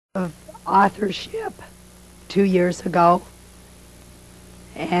of authorship 2 years ago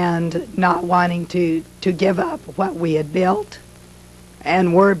and not wanting to give up what we had built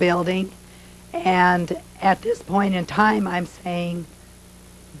and were building. And at this point in time, I'm saying,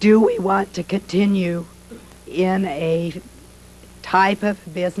 do we want to continue in a type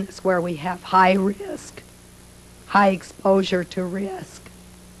of business where we have high risk, high exposure to risk?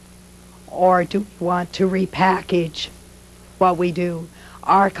 Or do we want to repackage what we do?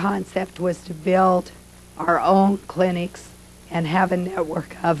 Our concept was to build our own clinics and have a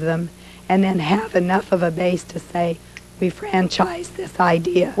network of them, and then have enough of a base to say, we franchise this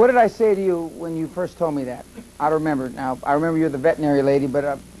idea. What did I say to you when you first told me that? I don't remember now. I remember you're the veterinary lady, but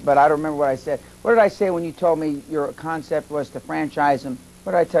I don't remember what I said. What did I say when you told me your concept was to franchise them?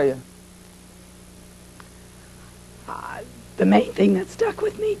 What did I tell you? The main thing that stuck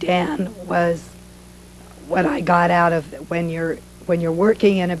with me, Dan, was what I got out of when you're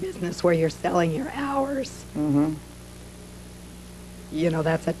working in a business where you're selling your hours. Mm-hmm. You know,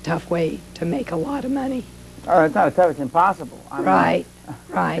 that's a tough way to make a lot of money. Oh, it's not a tough, it's impossible. Right.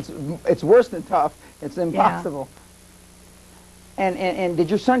 It's worse than tough. It's impossible. Yeah. And did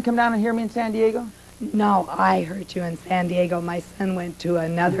your son come down and hear me in San Diego? No, I heard you in San Diego. My son went to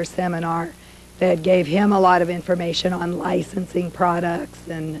another seminar that gave him a lot of information on licensing products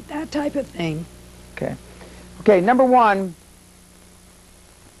and that type of thing. Okay. Okay, number one,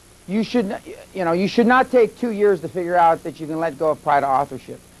 you should not take 2 years to figure out that you can let go of private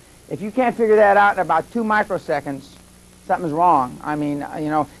authorship. If you can't figure that out in about 2 microseconds, something's wrong. I mean,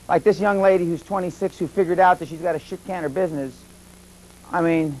 like this young lady who's 26 who figured out that she's got a shit can of business. I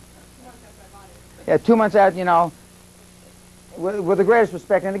mean, yeah, 2 months out, with the greatest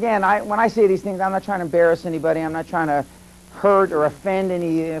respect. And again, when I say these things, I'm not trying to embarrass anybody. I'm not trying to hurt or offend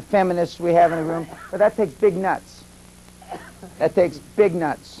any feminists we have in the room. But that takes big nuts. That takes big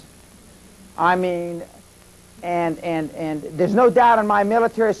nuts. I mean, and there's no doubt in my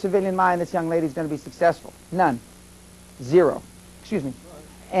military civilian mind this young lady's going to be successful. None. Zero. Excuse me.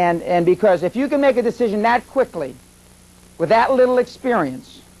 And because if you can make a decision that quickly, with that little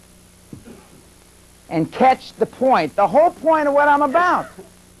experience, and catch the point, the whole point of what I'm about,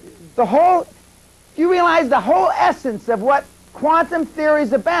 you realize the whole essence of what quantum theory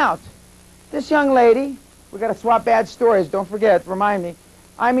is about. This young lady, we got to swap bad stories, don't forget, remind me.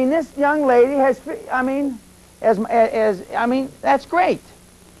 I mean, this young lady has, that's great.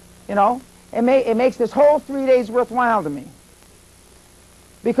 It makes this whole 3 days worthwhile to me.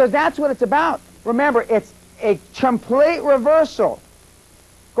 Because that's what it's about. Remember, it's a complete reversal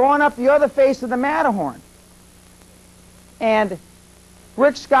going up the other face of the Matterhorn. And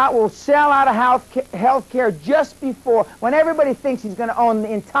Rick Scott will sell out of health care just before, when everybody thinks he's going to own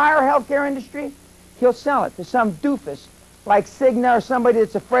the entire health care industry, he'll sell it to some doofus like Cigna or somebody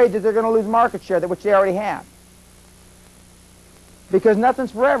that's afraid that they're going to lose market share, which they already have. Because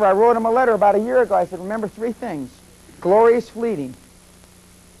nothing's forever. I wrote him a letter about a year ago. I said, remember 3 things. Glory is fleeting.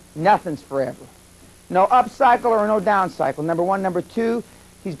 Nothing's forever. No up cycle or no down cycle. Number 1. Number 2,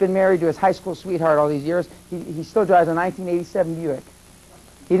 he's been married to his high school sweetheart all these years. He still drives a 1987 Buick.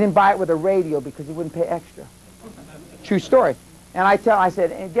 He didn't buy it with a radio because he wouldn't pay extra. True story. And I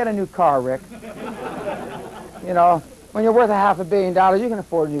said, get a new car, Rick. When you're worth $500 million, you can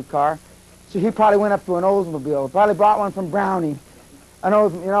afford a new car. So he probably went up to an Oldsmobile, probably bought one from Browning. An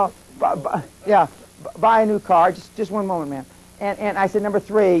Oldsmobile, buy a new car. Just one moment, man. And I said, number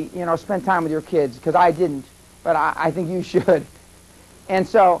 3, spend time with your kids, because I didn't, but I think you should. And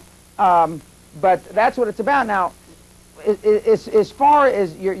so, but that's what it's about. Now, as far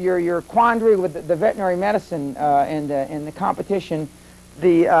as your quandary with the veterinary medicine and the competition,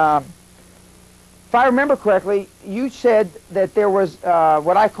 if I remember correctly, you said that there was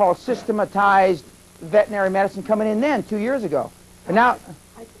what I call systematized veterinary medicine coming in then, 2 years ago. But now,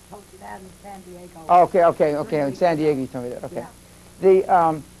 I just told you that in San Diego. Okay. In San Diego, you told me that. Okay.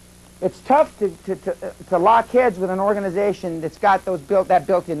 Yeah. It's tough to lock heads with an organization that's got that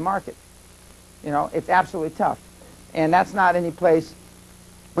built-in market. It's absolutely tough. And that's not any place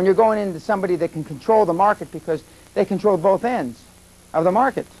when you're going into somebody that can control the market, because they control both ends of the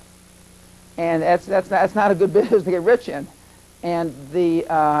market. And that's not a good business to get rich in. And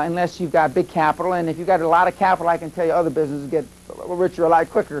unless you've got big capital, and if you've got a lot of capital, I can tell you other businesses get richer a lot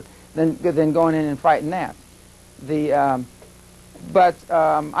quicker than going in and fighting that. But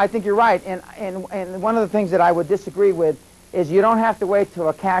I think you're right, and one of the things that I would disagree with is you don't have to wait till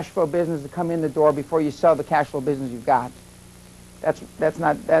a cash flow business to come in the door before you sell the cash flow business you've got.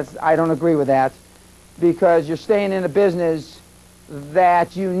 I don't agree with that, because you're staying in a business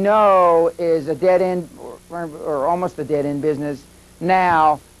that is a dead end or almost a dead end business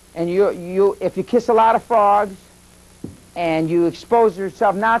now, and if you kiss a lot of frogs, and you expose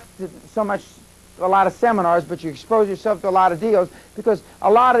yourself not to so much a lot of seminars, but you expose yourself to a lot of deals, because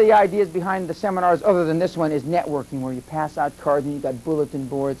a lot of the ideas behind the seminars, other than this one, is networking, where you pass out cards and you got bulletin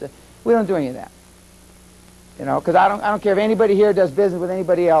boards. We don't do any of that, you know, because I don't care if anybody here does business with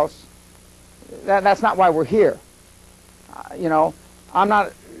anybody else. That's not why we're here. You know, I'm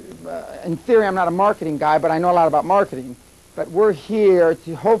not, in theory, I'm not a marketing guy, but I know a lot about marketing. But we're here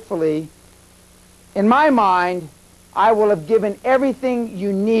to hopefully, in my mind, I will have given everything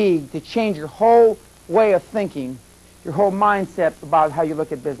you need to change your whole way of thinking, your whole mindset about how you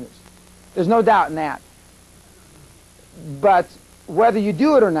look at business. There's no doubt in that. But whether you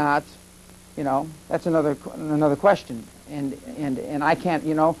do it or not, you know, that's another question. And I can't,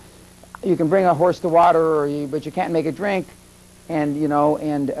 you know, you can bring a horse to water, but you can't make it drink, and you know,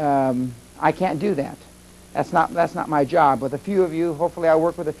 and I can't do that. That's not my job. With a few of you, hopefully, I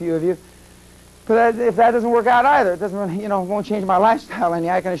work with a few of you. But if that doesn't work out either, it doesn't, you know, won't change my lifestyle any,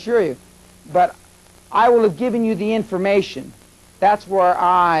 I can assure you. But I will have given you the information. That's where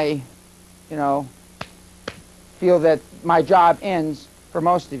I, you know, feel that my job ends for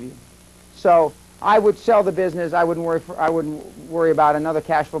most of you. So I would sell the business. I wouldn't worry about another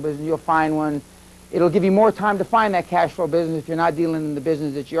cash flow business. You'll find one. It'll give you more time to find that cash flow business if you're not dealing in the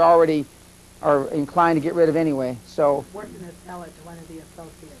business that you already are inclined to get rid of anyway. So we're going to sell it to one of the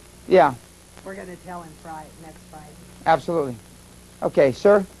associates. Yeah. We're going to tell him next Friday. Absolutely. Okay,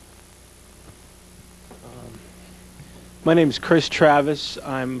 sir. My name is Chris Travis.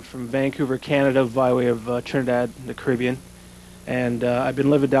 I'm from Vancouver, Canada, by way of Trinidad, the Caribbean. And I've been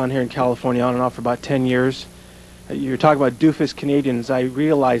living down here in California on and off for about 10 years. You're talking about doofus Canadians. I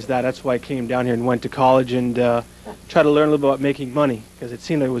realized that. That's why I came down here and went to college and tried to learn a little bit about making money, because it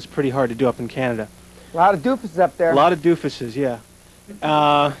seemed like it was pretty hard to do up in Canada. A lot of doofuses up there. A lot of doofuses, yeah.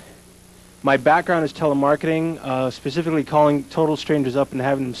 My background is telemarketing, specifically calling total strangers up and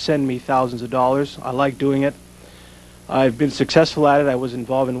having them send me thousands of dollars. I like doing it. I've been successful at it. I was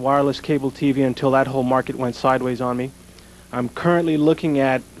involved in wireless cable TV until that whole market went sideways on me. I'm currently looking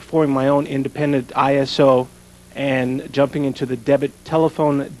at forming my own independent ISO and jumping into the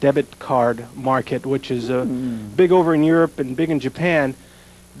telephone debit card market, which is big over in Europe and big in Japan.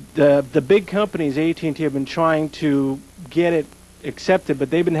 The big companies, AT&T, have been trying to get it accepted,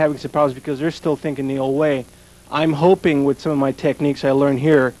 but they've been having some problems because they're still thinking the old way. I'm hoping with some of my techniques I learned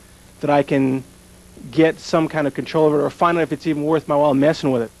here that I can get some kind of control over it, or find out if it's even worth my while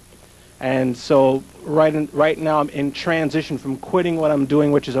messing with it. And so right now I'm in transition from quitting what I'm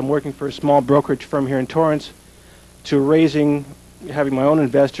doing, which is I'm working for a small brokerage firm here in Torrance, to having my own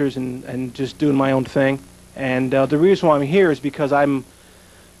investors and just doing my own thing. And the reason why I'm here is because I'm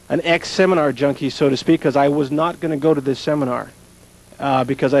an ex-seminar junkie, so to speak, because I was not going to go to this seminar.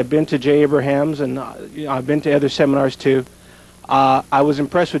 Because I've been to Jay Abraham's and I've been to other seminars too. I was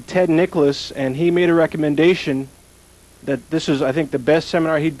impressed with Ted Nicholas, and he made a recommendation that this was, I think, the best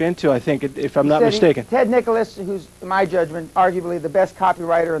seminar he'd been to, I think, if I'm not mistaken. Ted Nicholas, who's, in my judgment, arguably the best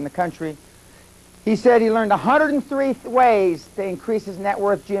copywriter in the country, he said he learned 103 ways to increase his net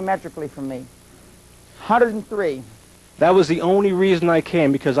worth geometrically from me. 103. That was the only reason I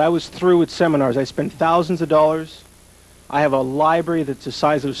came, because I was through with seminars. I spent thousands of dollars. I have a library that's the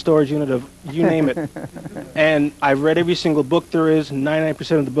size of a storage unit of you name it. And I've read every single book there is.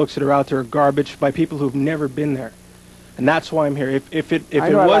 99% of the books that are out there are garbage by people who've never been there. And that's why I'm here. I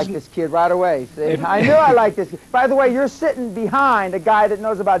knew I liked this kid right away. I knew I liked this kid. By the way, you're sitting behind a guy that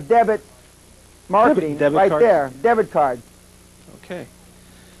knows about debit marketing right there. Debit card. Okay.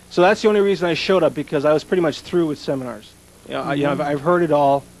 So that's the only reason I showed up, because I was pretty much through with seminars. You know, I've heard it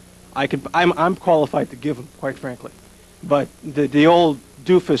all. I'm qualified to give them, quite frankly. But the old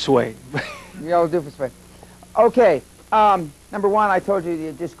doofus way. The old doofus way. Okay. Number one, I told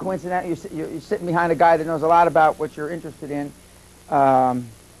you, just coincidentally, you're sitting behind a guy that knows a lot about what you're interested in.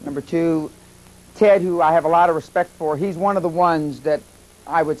 Number two, Ted, who I have a lot of respect for, he's one of the ones that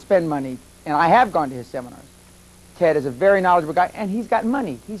I would spend money, and I have gone to his seminars. Ted is a very knowledgeable guy, and he's got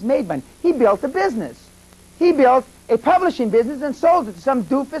money. He's made money. He built a business. He built a publishing business and sold it to some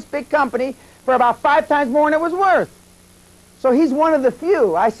doofus big company for about 5 times more than it was worth. So he's one of the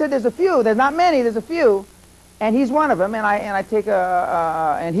few. I said there's a few. There's not many. There's a few. And he's one of them.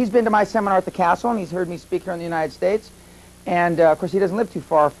 And he's been to my seminar at the Castle, and he's heard me speak here in the United States. And, of course, he doesn't live too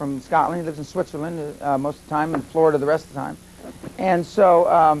far from Scotland. He lives in Switzerland most of the time, and Florida the rest of the time. And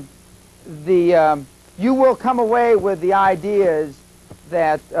so you will come away with the ideas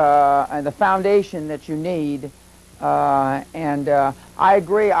that and the foundation that you need. And I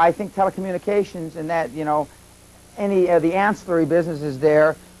agree. I think telecommunications and that, you know, any of the ancillary businesses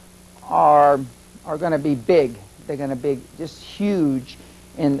there are going to be big. They're going to be just huge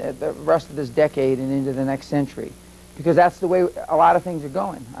in the rest of this decade and into the next century, because that's the way a lot of things are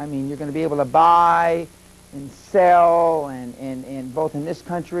going. I mean, you're going to be able to buy and sell and both in this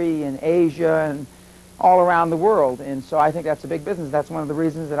country and Asia and all around the world. And so I think that's a big business. That's one of the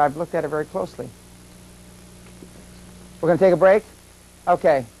reasons that I've looked at it very closely. We're going to take a break?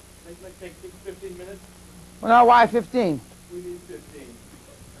 Okay. Let's take 15 minutes. Well, no, why 15? We need 15.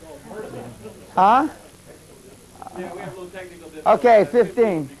 Huh? Yeah, we have a little technical difficulty. Okay,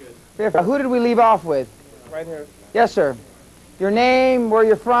 15. Who did we leave off with? Right here. Yes, sir. Your name, where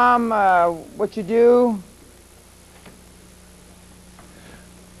you're from, what you do.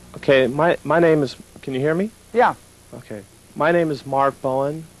 Okay, my name is, can you hear me? Yeah. Okay. My name is Mark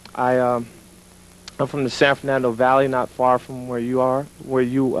Bowen. I'm from the San Fernando Valley, not far from where you are, where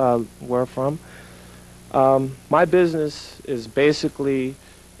you were from. My business is basically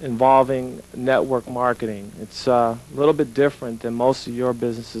involving network marketing. It's a little bit different than most of your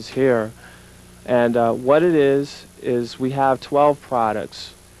businesses here. And what it is we have 12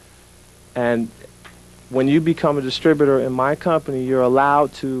 products. And when you become a distributor in my company, you're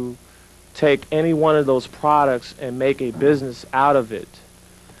allowed to take any one of those products and make a business out of it.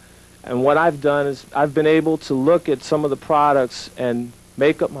 And what I've done is I've been able to look at some of the products and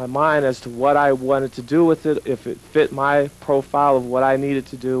make up my mind as to what I wanted to do with it. If it fit my profile of what I needed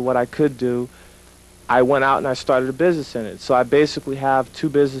to do, what I could do, I went out and I started a business in it. So I basically have 2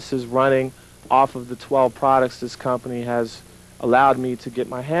 businesses running off of the 12 products this company has allowed me to get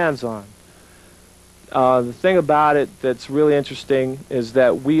my hands on. The thing about it that's really interesting is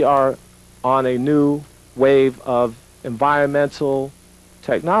that we are on a new wave of environmental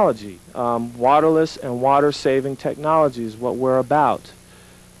technology. Waterless and water-saving technology is what we're about.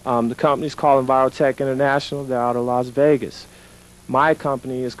 The company's called Envirotech International. They're out of Las Vegas. My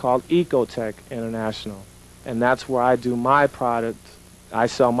company is called Ecotech International, and that's where I do my product. I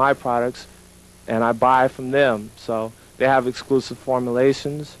sell my products, and I buy from them. So they have exclusive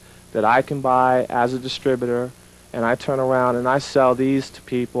formulations that I can buy as a distributor, and I turn around and I sell these to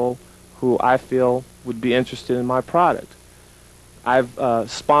people who I feel would be interested in my product. I've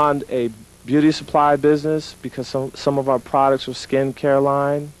spawned a beauty supply business because some of our products are skin care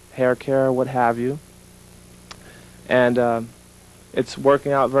line, hair care, what have you. And it's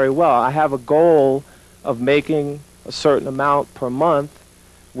working out very well. I have a goal of making a certain amount per month,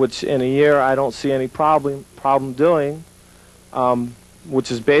 which in a year I don't see any problem doing,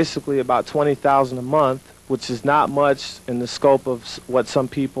 which is basically about $20,000 a month, which is not much in the scope of what some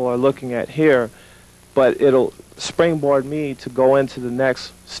people are looking at here, but it'll springboard me to go into the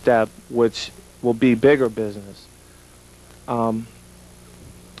next step, which will be bigger business. I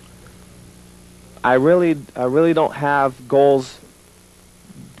really don't have goals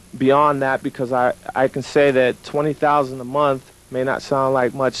beyond that, because I can say that $20,000 a month may not sound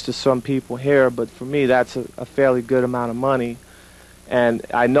like much to some people here, but for me that's a fairly good amount of money, and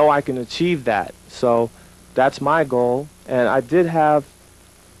I know I can achieve that. So that's my goal. And I did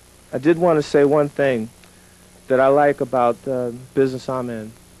want to say one thing that I like about the business I'm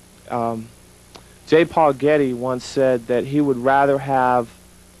in. J. Paul Getty once said that he would rather have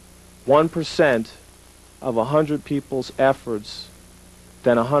 1% of 100 people's efforts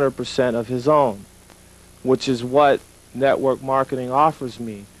than 100% of his own, which is what network marketing offers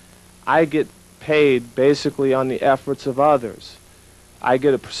me. I get paid basically on the efforts of others. I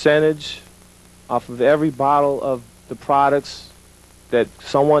get a percentage off of every bottle of the products that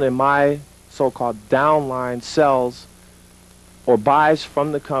someone in my so-called downline sells or buys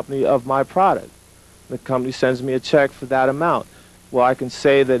from the company of my product. The company sends me a check for that amount. Well, I can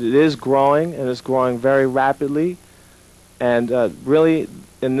say that it is growing, and it's growing very rapidly. And really,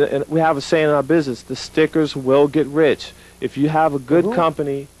 we have a saying in our business, the stickers will get rich. If you have a good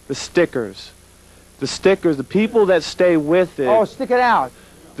company, the stickers, the people that stay with it. Oh, stick it out.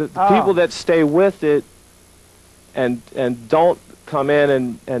 The people that stay with it and don't come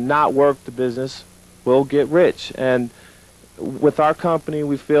in and not work the business will get rich. And with our company,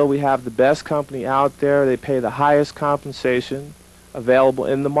 we feel we have the best company out there. They pay the highest compensation available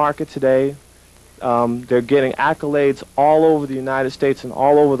in the market today. They're getting accolades all over the United States and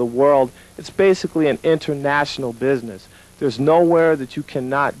all over the world. It's basically an international business. There's nowhere that you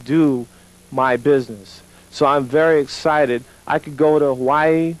cannot do my business. So I'm very excited. I could go to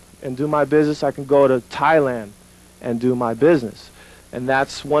Hawaii and do my business. I can go to Thailand and do my business. And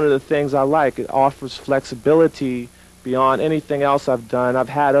that's one of the things I like. It offers flexibility beyond anything else I've done. I've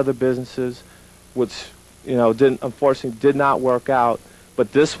had other businesses which, unfortunately did not work out.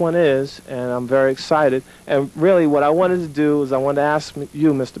 but this one is, and I'm very excited. And really what I wanted to do is I wanted to ask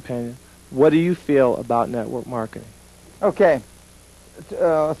you, Mr. Pena, what do you feel about network marketing? Okay.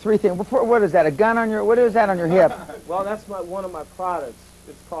 Three things. What is that? A gun on your? What is that on your hip? Well, that's one of my products.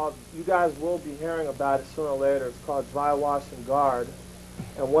 It's called. You guys will be hearing about it sooner or later. It's called Dry Wash and Guard,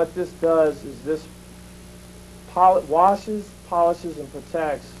 and what this does is this washes, polishes, and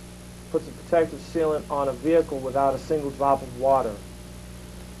protects. Puts a protective sealant on a vehicle without a single drop of water.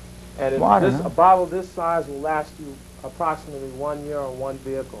 And a bottle this size will last you approximately 1 year on one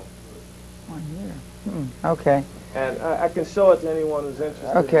vehicle. 1 year. Okay. And I can show it to anyone who's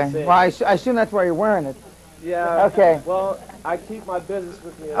interested. Okay. In seeing Well, I assume that's why you're wearing it. Yeah. Okay. Well, I keep my business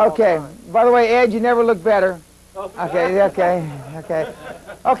with me at all Okay. times. By the way, Ed, you never look better. Okay.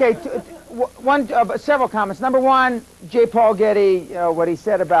 Okay. Several comments. Number one, J. Paul Getty, what he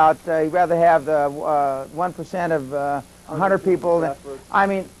said about he'd rather have the 1% of 100 people. I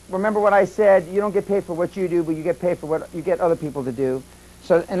mean, remember what I said. You don't get paid for what you do, but you get paid for what you get other people to do.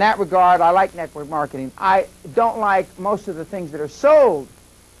 So in that regard, I like network marketing. I don't like most of the things that are sold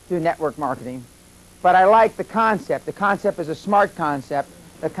through network marketing, but I like the concept. The concept is a smart concept.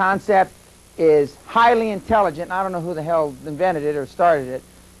 The concept is highly intelligent. I don't know who the hell invented it or started it,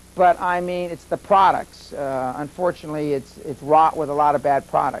 but I mean, it's the products. Unfortunately, it's wrought with a lot of bad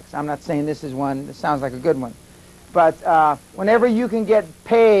products. I'm not saying this is one. This sounds like a good one. But whenever you can get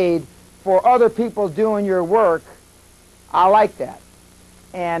paid for other people doing your work, I like that.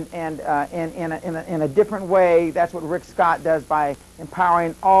 And in a different way, that's what Rick Scott does by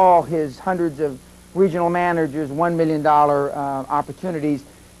empowering all his hundreds of regional managers, $1 million opportunities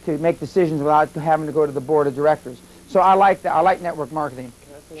to make decisions without having to go to the board of directors. So I like that. I like network marketing.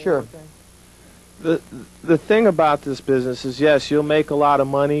 Sure. The thing about this business is, yes, you'll make a lot of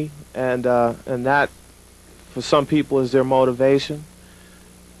money, and that for some people is their motivation.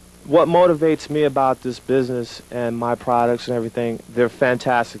 What motivates me about this business and my products and everything, they're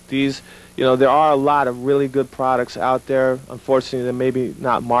fantastic. These, there are a lot of really good products out there. Unfortunately, they're maybe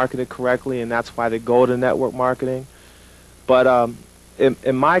not marketed correctly, and that's why they go to network marketing. But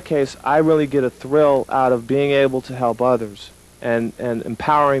in my case, I really get a thrill out of being able to help others and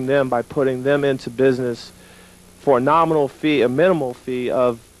empowering them by putting them into business for a nominal fee, a minimal fee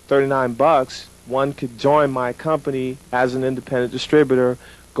of $39. One could join my company as an independent distributor,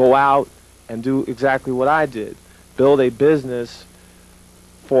 go out and do exactly what I did. Build a business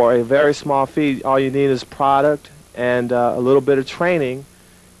for a very small fee. All you need is product and a little bit of training,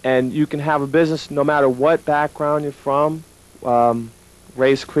 and you can have a business no matter what background you're from,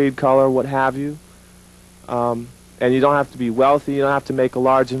 race, creed, color, what have you. And you don't have to be wealthy. You don't have to make a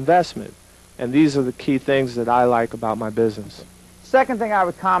large investment. And these are the key things that I like about my business. Second thing I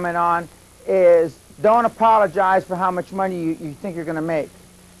would comment on is don't apologize for how much money you think you're going to make.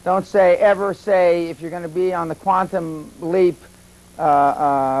 Don't ever say, if you're going to be on the quantum leap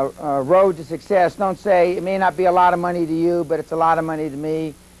road to success, don't say it may not be a lot of money to you, but it's a lot of money to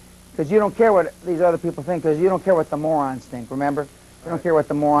me, because you don't care what these other people think, because you don't care what the morons think, remember? You don't care what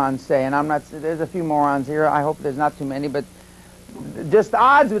the morons say, and there's a few morons here. I hope there's not too many, but just the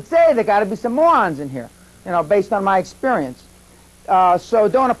odds would say there got to be some morons in here, based on my experience. So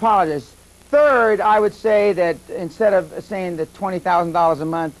don't apologize. Third, I would say that instead of saying that $20,000 a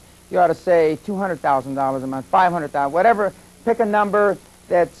month, you ought to say $200,000 a month, $500,000, whatever. Pick a number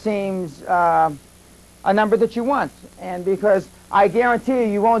that seems a number that you want. And because I guarantee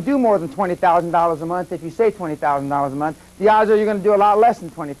you won't do more than $20,000 a month if you say $20,000 a month. The odds are you're going to do a lot less than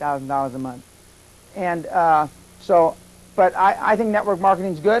 $20,000 a month. And but I think network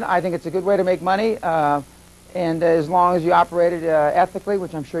marketing is good. I think it's a good way to make money. And as long as you operate it ethically,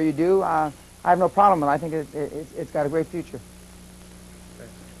 which I'm sure you do, I have no problem with it. I think it's got a great future.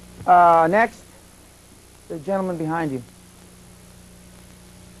 Next, the gentleman behind you.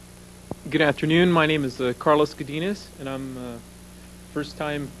 Good afternoon. My name is Carlos Godinez, and I'm first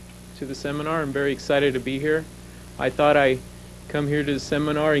time to the seminar. I'm very excited to be here. I thought I'd come here to the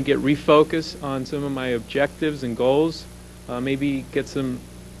seminar and get refocused on some of my objectives and goals, maybe get some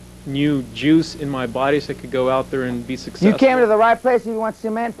new juice in my body so I could go out there and be successful. You came to the right place if you want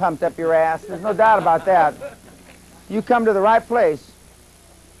cement pumped up your ass. There's no doubt about that. You come to the right place.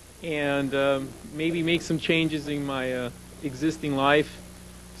 And maybe make some changes in my existing life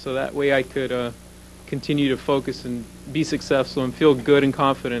so that way I could continue to focus and be successful and feel good and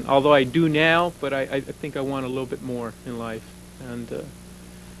confident. Although I do now, but I think I want a little bit more in life. And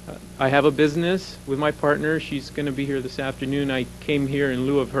I have a business with my partner. She's going to be here this afternoon. I came here in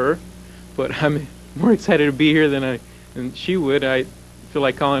lieu of her, but I'm more excited to be here than she would. I feel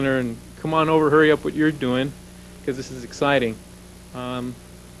like calling her and come on over, hurry up what you're doing, because this is exciting. I'm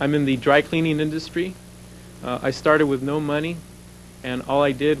in the dry cleaning industry. I started with no money, and all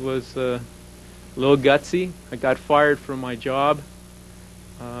I did was a little gutsy. I got fired from my job.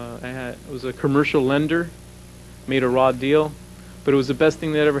 I was a commercial lender, made a raw deal, but it was the best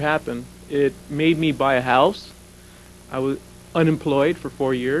thing that ever happened. It made me buy a house. I was unemployed for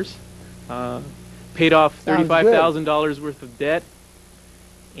 4 years, paid off $35,000 worth of debt,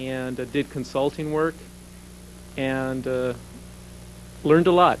 and did consulting work, and learned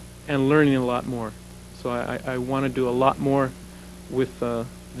a lot, and learning a lot more. So I want to do a lot more with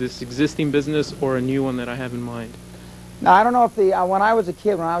this existing business or a new one that I have in mind. Now, I don't know if when I was a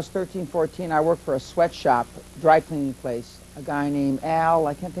kid, when I was 13, 14, I worked for a sweatshop, dry cleaning place. A guy named Al,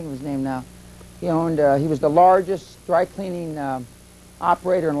 I can't think of his name now. He was the largest dry cleaning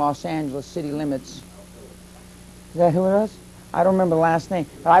operator in Los Angeles city limits. Is that who it was? I don't remember the last name.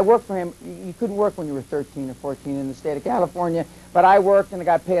 But I worked for him. You couldn't work when you were 13 or 14 in the state of California. But I worked and I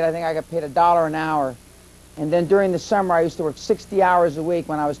got paid, I think I got paid $1 an hour. And then during the summer, I used to work 60 hours a week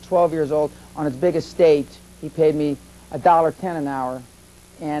when I was 12 years old on his big estate. He paid me $1.10 an hour.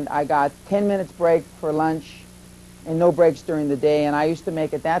 And I got 10 minutes break for lunch and no breaks during the day. And I used to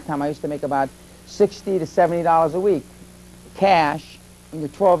make, at that time, I used to make about $60 to $70 a week cash when you're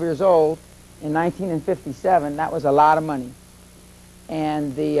 12 years old. In 1957, that was a lot of money.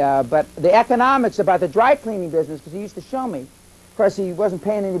 And but the economics about the dry cleaning business, because he used to show me. Of course, he wasn't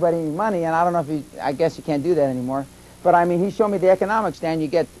paying anybody any money, and I don't know if I guess you can't do that anymore. But I mean, he showed me the economics, Dan. You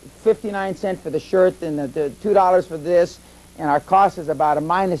get 59 cents for the shirt and the $2 for this, and our cost is about a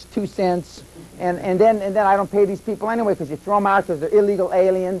minus 2 cents. And then I don't pay these people anyway because you throw them out because they're illegal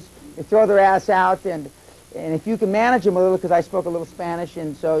aliens. You throw their ass out, and if you can manage them a little, because I spoke a little Spanish,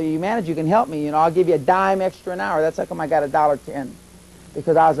 and so you manage, you can help me. You know, I'll give you a dime extra an hour. That's how come I got $1.10,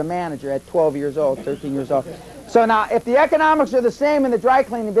 because I was a manager at 12 years old, 13 years old. So now, if the economics are the same in the dry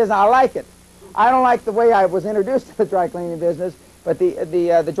cleaning business, I like it. I don't like the way I was introduced to the dry cleaning business, but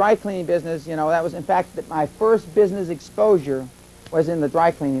the dry cleaning business, you know, that was, in fact, my first business exposure was in the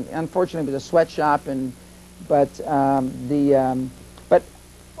dry cleaning. Unfortunately, it was a sweatshop, but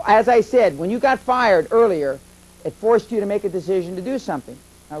as I said, when you got fired earlier, it forced you to make a decision to do something,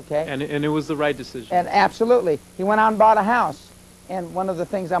 okay? And it was the right decision. And absolutely. He went out and bought a house. And one of the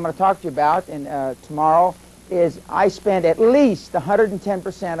things I'm going to talk to you about tomorrow is I spend at least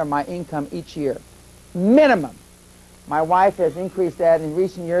 110% of my income each year, minimum. My wife has increased that in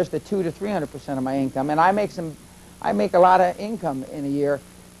recent years to 200 to 300% of my income, and I make a lot of income in a year.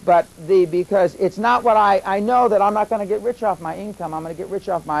 But because it's not what I know that I'm not going to get rich off my income. I'm going to get rich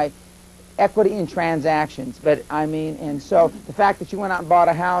off my equity in transactions. But I mean, and so the fact that you went out and bought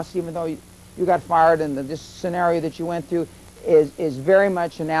a house, even though you got fired, and this scenario that you went through is very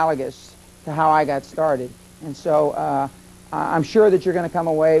much analogous to how I got started. And so I'm sure that you're going to come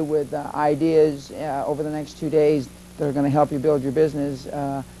away with ideas over the next 2 days that are going to help you build your business,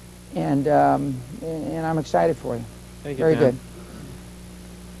 and I'm excited for you. Thank you, Very Dan. good.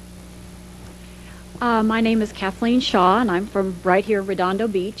 My name is Kathleen Shaw, and I'm from right here, Redondo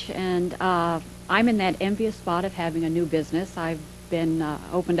Beach, and I'm in that envious spot of having a new business. I've been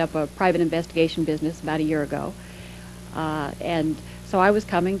opened up a private investigation business about a year ago, and so I was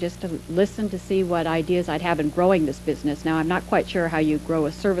coming just to listen to see what ideas I'd have in growing this business. Now, I'm not quite sure how you grow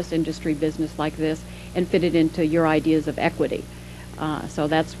a service industry business like this and fit it into your ideas of equity. So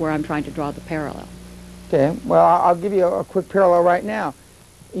that's where I'm trying to draw the parallel. Okay, well, I'll give you a quick parallel right now.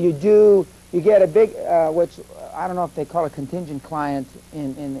 You get a big, which I don't know if they call a contingent client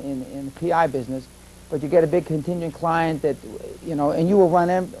in the PI business, but you get a big contingent client that, you know, and you will run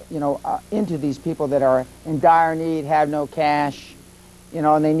into these people that are in dire need, have no cash, you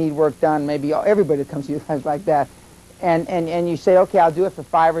know, and they need work done. Maybe everybody that comes to you is like that. And you say, okay, I'll do it for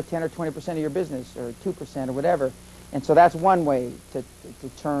 5 or 10 or 20% of your business, or 2% or whatever. And so that's one way to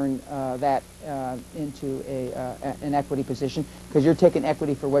turn that into an equity position, because you're taking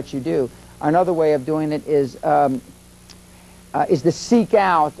equity for what you do. Another way of doing it is to seek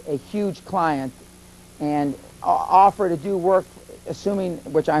out a huge client and offer to do work, assuming,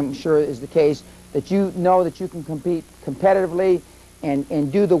 which I'm sure is the case, that you know that you can compete competitively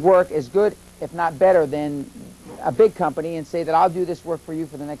and do the work as good, if not better, than a big company, and say that I'll do this work for you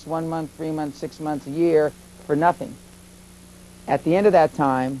for the next 1 month, 3 months, 6 months, a year, for nothing. At the end of that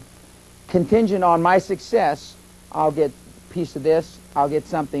time, contingent on my success, I'll get a piece of this, I'll get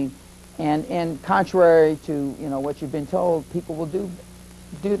something, and contrary to, you know, what you've been told, people will do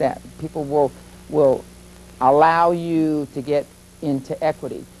that. People will allow you to get into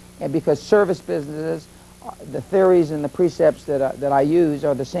equity. And because service businesses, the theories and the precepts that I use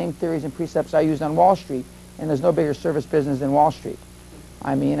are the same theories and precepts I used on Wall Street. and there's no bigger service business than Wall Street.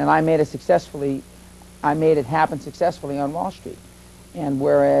 I mean, and I made it happen successfully on Wall Street. And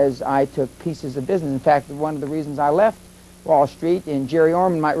whereas I took pieces of business, in fact, one of the reasons I left Wall Street, and Jerry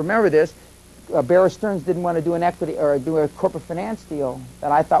Orman might remember this, Bear Stearns didn't want to do an equity or do a corporate finance deal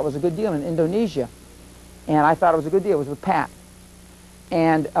that I thought was a good deal in Indonesia. And I thought it was a good deal. It was with Pat.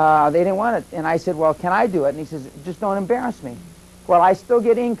 And they didn't want it. And I said, well, can I do it? And he says, just don't embarrass me. Well, I still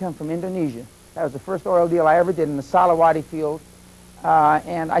get income from Indonesia. That was the first oil deal I ever did in the Salawati field.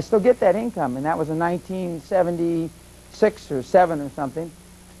 And I still get that income. And that was in 1976 or 7 or something.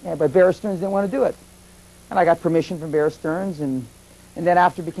 Yeah, but Bear Stearns didn't want to do it. And I got permission from Bear Stearns. And then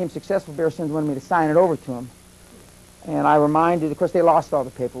after it became successful, Bear Stearns wanted me to sign it over to him. And I reminded, of course, they lost all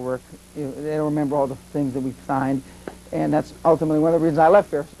the paperwork. They don't remember all the things that we signed. And that's ultimately one of the reasons I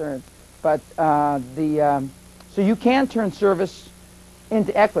left Bear Stearns. But so you can turn service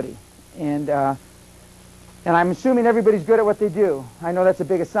into equity. And I'm assuming everybody's good at what they do. I know that's a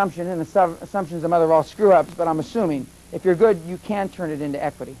big assumption, and assumptions are mother of all screw-ups, but I'm assuming if you're good, you can turn it into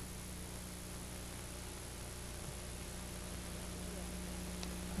equity.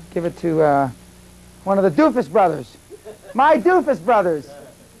 Give it to one of the Doofus brothers. My Doofus brothers.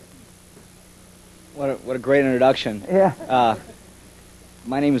 What a great introduction. Yeah.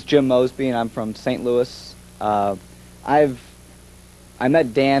 My name is Jim Mosby, and I'm from St. Louis. I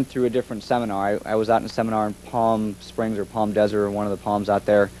met Dan through a different seminar. I was out in a seminar in Palm Springs or Palm Desert, or one of the palms out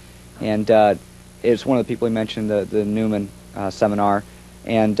there, and it's one of the people he mentioned, the Newman seminar.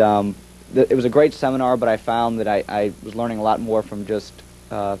 And it was a great seminar, but I found that I was learning a lot more from just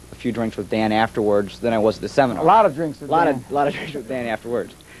a few drinks with Dan afterwards than I was at the seminar. A lot of drinks with Dan. A lot of drinks with Dan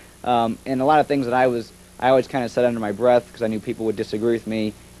afterwards. And a lot of things that I always kind of said under my breath because I knew people would disagree with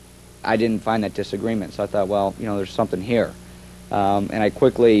me. I didn't find that disagreement, so I thought, well, there's something here. And I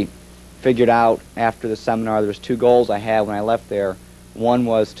quickly figured out after the seminar there was 2 goals I had when I left there. One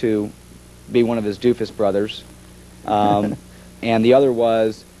was to be one of his Doofus brothers, and the other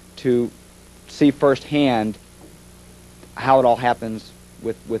was to see firsthand how it all happens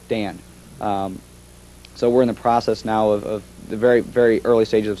with Dan. So we're in the process now of the very, very early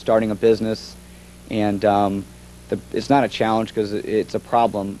stages of starting a business, and it's not a challenge because it's a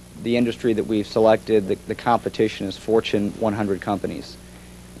problem. The industry that we've selected, the competition is Fortune 100 companies,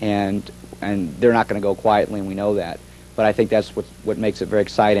 and they're not going to go quietly, and we know that. But I think that's what makes it very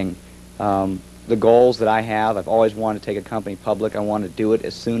exciting. The goals that I have, I've always wanted to take a company public. I want to do it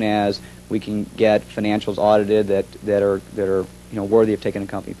as soon as we can get financials audited that are worthy of taking a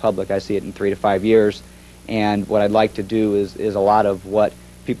company public. I see it in 3 to 5 years. And what I'd like to do is a lot of what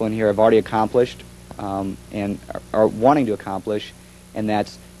people in here have already accomplished and are wanting to accomplish, and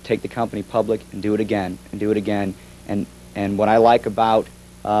that's take the company public and do it again and do it again. And what I like about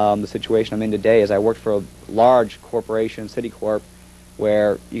the situation I'm in today is I worked for a large corporation, Citicorp,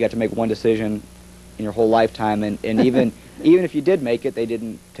 where you got to make one decision in your whole lifetime, and even if you did make it, they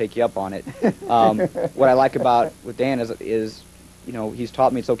didn't take you up on it. What I like about with Dan is he's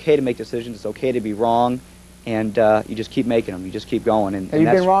taught me it's okay to make decisions, it's okay to be wrong, and you just keep making them. You just keep going. And have you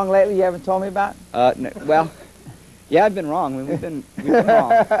been wrong lately? You haven't told me about? Well, yeah, I've been wrong. We've been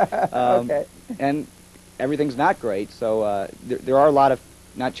wrong. Okay. And everything's not great. So there are a lot of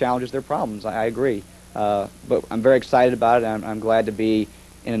not challenges, they're problems. I agree. But I'm very excited about it. I'm glad to be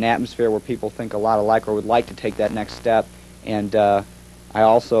in an atmosphere where people think a lot alike or would like to take that next step. And I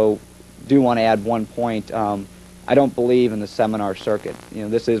also do want to add one point. I don't believe in the seminar circuit.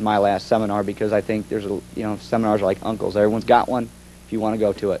 This is my last seminar because I think there's seminars are like uncles. Everyone's got one if you want to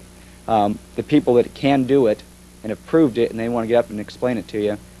go to it. The people that can do it and have proved it and they want to get up and explain it to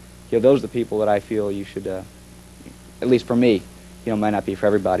you, those are the people that I feel you should, at least for me, might not be for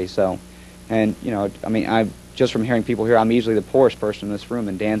everybody. So, and I mean, I'm just from hearing people here, I'm easily the poorest person in this room,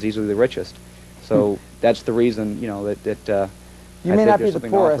 and Dan's easily the richest. So that's the reason, that you may not be the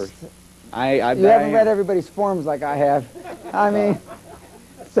poorest. You haven't read everybody's forms like I have. I mean,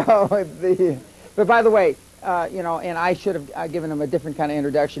 but by the way, and I should have given them a different kind of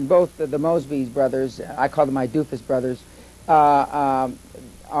introduction. Both the Mosby's brothers, I call them my Doofus brothers,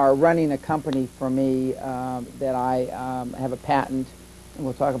 are running a company for me that I have a patent, and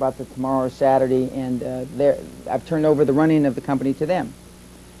we'll talk about that tomorrow or Saturday, and I've turned over the running of the company to them.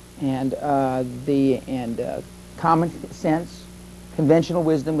 And common sense, conventional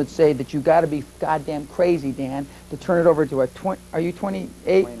wisdom would say that you got to be goddamn crazy, Dan, to turn it over to are you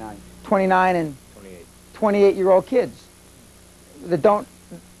 28? 29 and 28-year-old kids that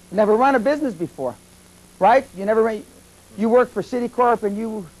never run a business before, right? You work for Citicorp and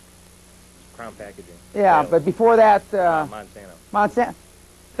you... Crown Packaging. Yeah, but before that... Monsanto.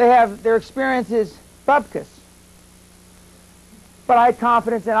 Monsanto. Their experience is, bupkis. But I had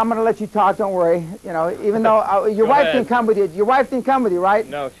confidence, and I'm going to let you talk. Don't worry. You know, even though your wife didn't come with you. Your wife didn't come with you, right?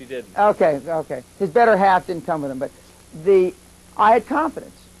 No, she didn't. Okay, okay. His better half didn't come with him, but I had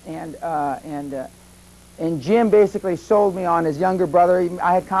confidence, and Jim basically sold me on his younger brother.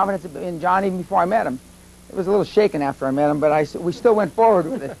 I had confidence in John even before I met him. It was a little shaken after I met him, but we still went forward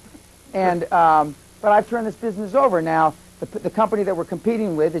with it. And but I've turned this business over now. The company that we're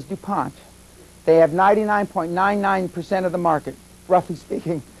competing with is DuPont. They have 99.99% of the market, roughly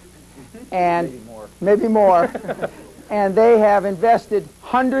speaking, and maybe more. And they have invested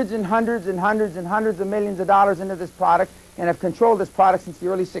hundreds and hundreds and hundreds and hundreds of millions of dollars into this product and have controlled this product since the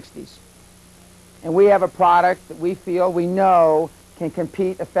early 60s. And we have a product that we feel, we know, can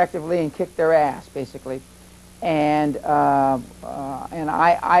compete effectively and kick their ass, basically. And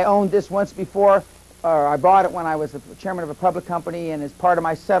I owned this once before. I bought it when I was the chairman of a public company, and as part of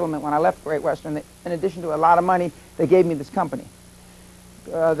my settlement when I left Great Western, in addition to a lot of money, they gave me this company.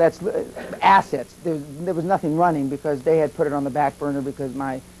 That's assets. There was nothing running because they had put it on the back burner because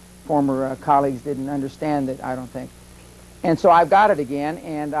my former colleagues didn't understand it, I don't think. And so I've got it again,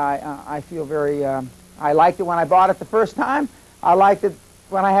 and I feel very, I liked it when I bought it the first time. I liked it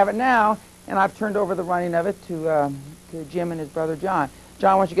when I have it now, and I've turned over the running of it to Jim and his brother John.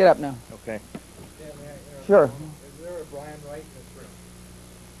 John, why don't you get up now? Okay. Sure. Is there a Brian Wright in this room?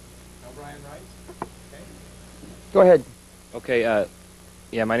 No Brian Wright? Okay. Go ahead. Okay,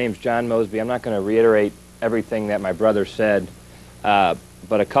 yeah, my name's John Mosby. I'm not going to reiterate everything that my brother said, but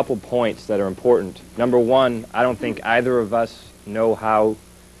a couple points that are important. Number one, I don't think either of us know how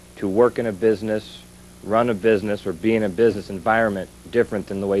to work in a business, run a business, or be in a business environment different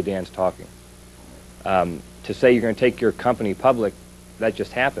than the way Dan's talking. To say you're going to take your company public, that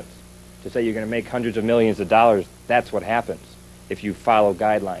just happens. To say you're going to make hundreds of millions of dollars, that's what happens if you follow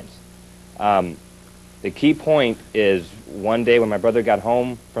guidelines. The key point is one day when my brother got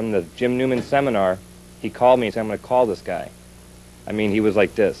home from the Jim Newman seminar, he called me and said, I'm going to call this guy. I mean, he was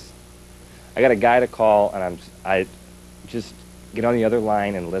like this. I got a guy to call, and I just get on the other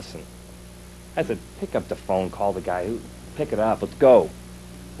line and listen. I said, pick up the phone, call the guy. Pick it up, let's go.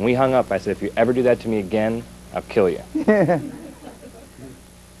 When we hung up, I said, if you ever do that to me again, I'll kill you.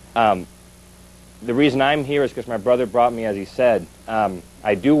 The reason I'm here is because my brother brought me, as he said.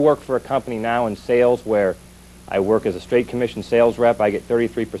 I do work for a company now in sales where I work as a straight commission sales rep. I get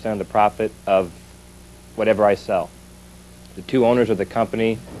 33% of the profit of whatever I sell. The two owners of the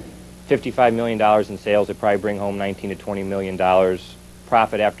company, $55 million in sales. They probably bring home $19 to $20 million.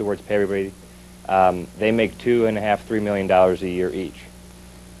 Profit afterwards, pay everybody. They make $2.5, $3 million a year each.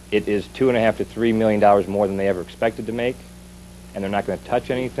 It is $2.5 to $3 million more than they ever expected to make, and they're not going to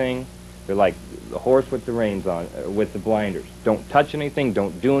touch anything. They're like the horse with the reins on, with the blinders. Don't touch anything,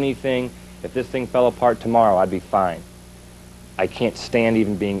 don't do anything. If this thing fell apart tomorrow, I'd be fine. I can't stand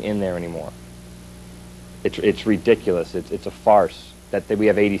even being in there anymore. It's ridiculous. It's a farce that we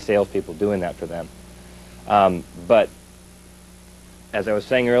have 80 salespeople doing that for them. But as I was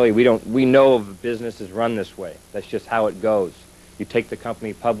saying earlier, we know of businesses run this way. That's just how it goes. You take the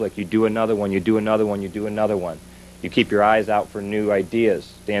company public, you do another one, you do another one, you do another one. You keep your eyes out for new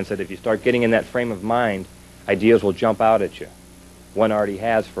ideas. Dan said if you start getting in that frame of mind, ideas will jump out at you. One already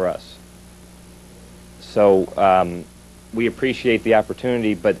has for us. So we appreciate the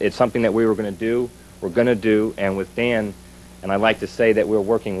opportunity, but it's something that we were going to do, we're going to do, and with Dan, and I like to say that we're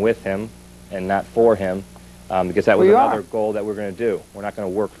working with him and not for him, because that was another goal that we're going to do. We're not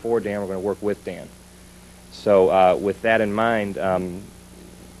going to work for Dan, we're going to work with Dan. So with that in mind,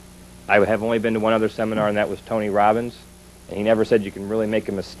 I have only been to one other seminar, and that was Tony Robbins, and he never said you can really make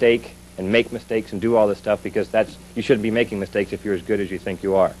a mistake and make mistakes and do all this stuff, because you shouldn't be making mistakes if you're as good as you think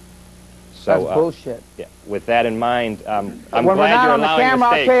you are. So, that's bullshit. Yeah. With that in mind, I'm when glad we're not you're on the allowing camera,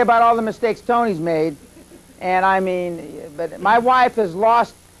 mistakes. I'll tell you about all the mistakes Tony's made. And I mean, but my wife has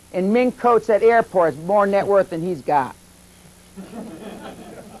lost in mink coats at airports more net worth than he's got.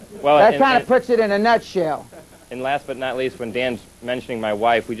 Well, that kind of puts it in a nutshell. And last but not least, when Dan's mentioning my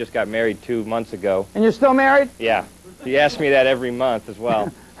wife, we just got married 2 months ago. And you're still married? Yeah. He asks me that every month as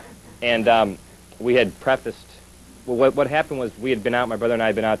well. And we had prefaced, well, what happened was we had been out, my brother and I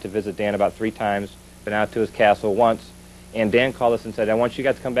had been out to visit Dan about 3 times, been out to his castle once, and Dan called us and said, I want you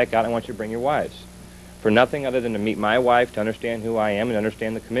guys to come back out, I want you to bring your wives. For nothing other than to meet my wife, to understand who I am, and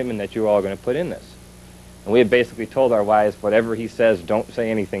understand the commitment that you're all going to put in this. And we had basically told our wives, whatever he says, don't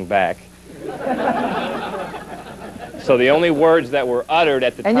say anything back. So the only words that were uttered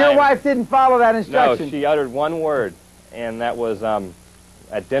at the time... And your wife didn't follow that instruction? No, she uttered one word, and that was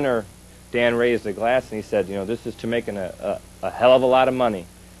at dinner, Dan raised a glass and he said, you know, this is to making a hell of a lot of money.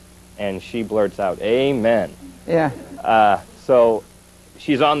 and she blurts out, "Amen." Yeah. So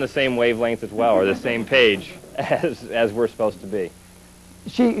she's on the same wavelength as well, or the same page as we're supposed to be.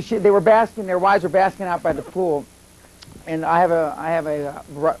 They were basking. Their wives were basking out by the pool, and I have a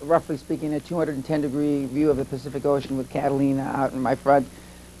roughly speaking, a 210-degree view of the Pacific Ocean with Catalina out in my front.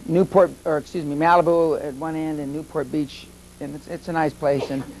 Malibu at one end and Newport Beach, and it's a nice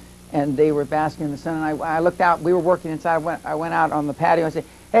place. And they were basking in the sun, and I looked out. We were working inside. I went out on the patio and said,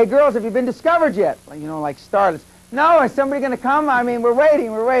 "Hey, girls, have you been discovered yet?" You know, like starlets. "No, is somebody going to come? I mean, we're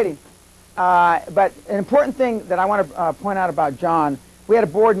waiting." But an important thing that I want to point out about John, we had a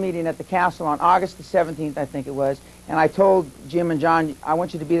board meeting at the castle on August the 17th, I think it was, and I told Jim and John, I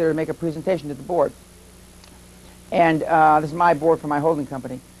want you to be there to make a presentation to the board. And this is my board for my holding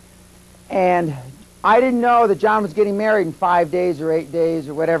company. And I didn't know that John was getting married in 5 days or 8 days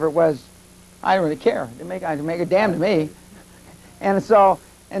or whatever it was. I didn't really care. It didn't make a damn to me. And so,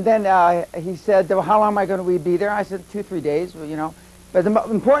 and then he said, "Well, how long am I going to be there?" I said, 2-3 days, you know. But the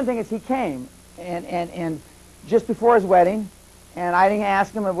important thing is he came, and just before his wedding, and I didn't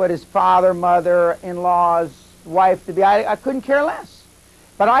ask him what his father, mother, in-laws, wife to be. I couldn't care less.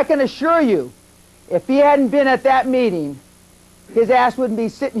 But I can assure you, if he hadn't been at that meeting, his ass wouldn't be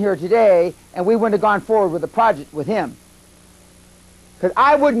sitting here today, and we wouldn't have gone forward with the project with him. Because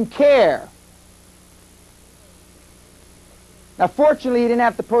I wouldn't care. Now, fortunately, he didn't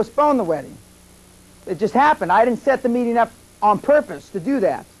have to postpone the wedding. It just happened. I didn't set the meeting up on purpose to do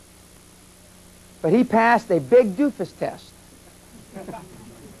that. But he passed a big doofus test.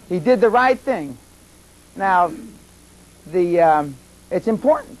 He did the right thing. Now, it's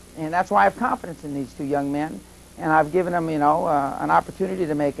important, and that's why I have confidence in these two young men. And I've given them, you know, an opportunity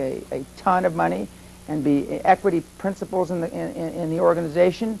to make a ton of money and be equity principals in the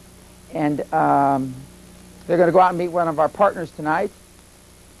organization. And they're going to go out and meet one of our partners tonight.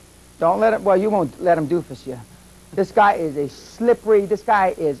 Don't let him. Well, you won't let him doofus you. This guy is a slippery. This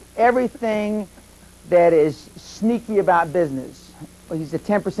guy is everything that is sneaky about business. Well, he's a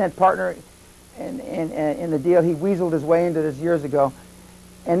 10% partner in the deal. He weaseled his way into this years ago.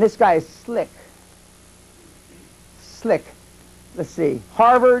 And this guy is slick. Slick. Let's see.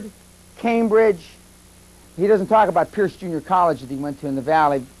 Harvard, Cambridge. He doesn't talk about Pierce Junior College that he went to in the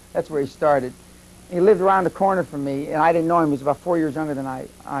Valley. That's where he started. He lived around the corner from me, and I didn't know him. He was about 4 years younger than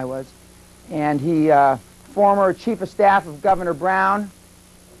I was. And he, former chief of staff of Governor Brown,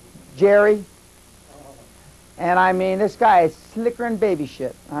 Jerry. And I mean, this guy is slicker than baby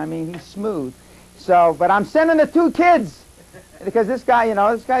shit. I mean, he's smooth. So, but I'm sending the two kids because this guy, you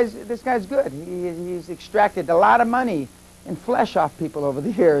know, this guy's good. He's extracted a lot of money and flesh off people over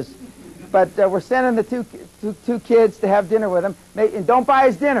the years. But we're sending the two kids to have dinner with him. And don't buy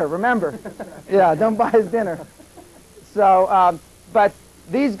his dinner, remember. Yeah, don't buy his dinner. So, but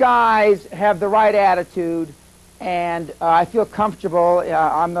these guys have the right attitude, and I feel comfortable.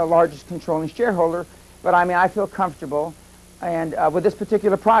 I'm the largest controlling shareholder, but I mean, I feel comfortable. And with this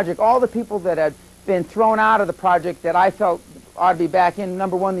particular project, all the people that had been thrown out of the project that I felt ought to be back in,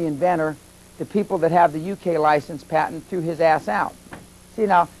 number one, the inventor, the people that have the UK license patent threw his ass out. See,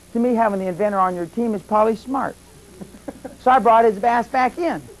 now, to me, having the inventor on your team is probably smart. So I brought his ass back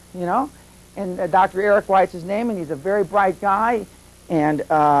in, you know. And Dr. Eric White's his name, and he's a very bright guy. And he's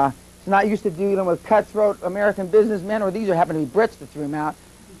not used to dealing with cutthroat American businessmen, or these happen to be Brits that threw him out.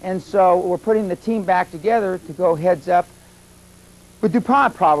 And so we're putting the team back together to go heads up with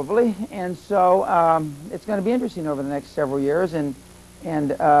DuPont probably. And so it's going to be interesting over the next several years.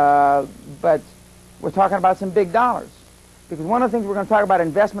 But we're talking about some big dollars. Because one of the things we're going to talk about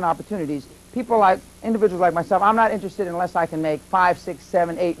investment opportunities, people like, individuals like myself, I'm not interested unless I can make 5, 6,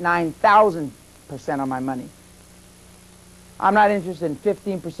 7, 8, 9,000% on my money. I'm not interested in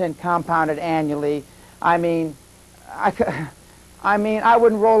 15% compounded annually. I mean, I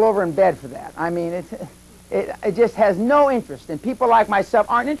wouldn't roll over in bed for that. I mean, it just has no interest, and people like myself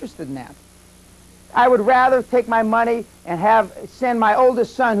aren't interested in that. I would rather take my money and send my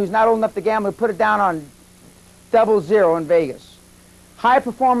oldest son, who's not old enough to gamble, to put it down on 00 in Vegas.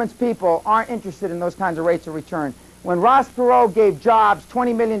 High-performance people aren't interested in those kinds of rates of return. When Ross Perot gave Jobs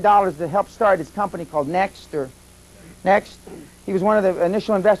 $20 million to help start his company called Next, he was one of the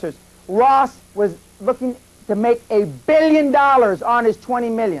initial investors. Ross was looking to make $1 billion on his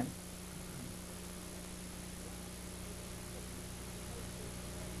 $20 million.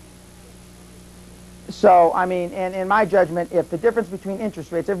 So, I mean, and in my judgment, if the difference between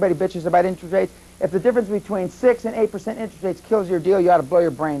interest rates, everybody bitches about interest rates, if the difference between 6 and 8% interest rates kills your deal, you ought to blow your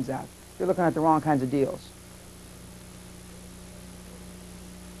brains out. You're looking at the wrong kinds of deals.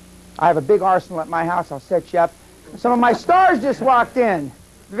 I have a big arsenal at my house. I'll set you up. Some of my stars just walked in.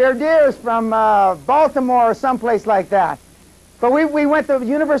 Verdier's from Baltimore or someplace like that. But we went to the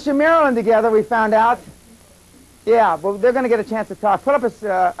University of Maryland together, we found out. Yeah, well, they're going to get a chance to talk. Put up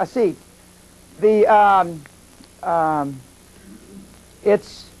a seat. These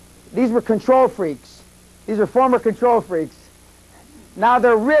were control freaks. These are former control freaks. Now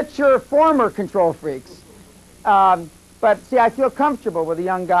they're richer former control freaks. But see, I feel comfortable with the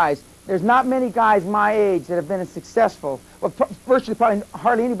young guys. There's not many guys my age that have been as successful. Well, virtually probably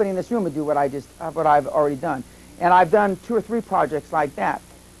hardly anybody in this room would do what I've already done. And I've done 2 or 3 projects like that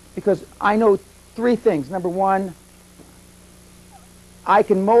because I know 3 things. Number one, I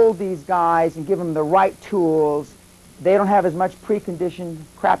can mold these guys and give them the right tools. They don't have as much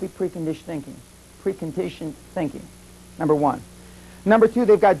crappy preconditioned thinking. Number one. Number two,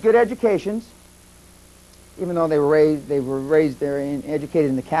 they've got good educations, even though they were raised there and educated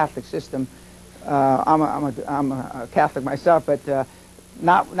in the Catholic system. I'm a Catholic myself, but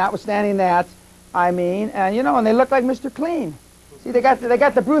notwithstanding that, I mean, and they look like Mr. Clean. See, they got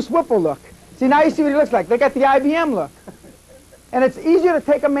the Bruce Whipple look. See, now you see what he looks like. They got the IBM look. And it's easier to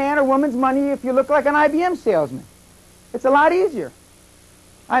take a man or woman's money if you look like an IBM salesman. It's a lot easier.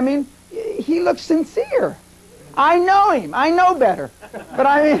 I mean, he looks sincere. I know him. I know better. But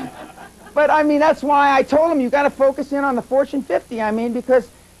I mean, that's why I told him you got to focus in on the Fortune 50. I mean, because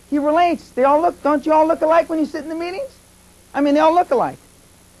he relates. They all look. Don't you all look alike when you sit in the meetings? I mean, they all look alike.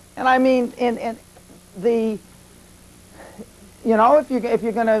 And I mean, and the, if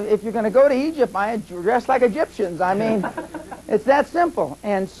you're gonna go to Egypt, I dress like Egyptians. I mean, it's that simple.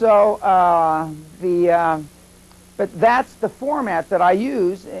 And so but that's the format that I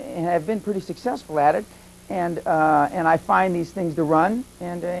use, and have been pretty successful at it. And I find these things to run,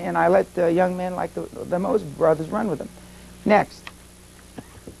 and I let young men like the Moses brothers run with them. Next.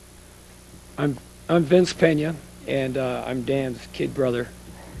 I'm Vince Pena, and I'm Dan's kid brother.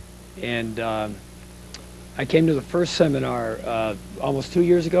 And I came to the first seminar almost 2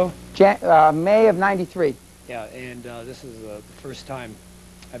 years ago. May of '93. Yeah, and this is the first time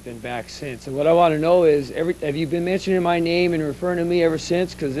I've been back since. And what I want to know is, have you been mentioning my name and referring to me ever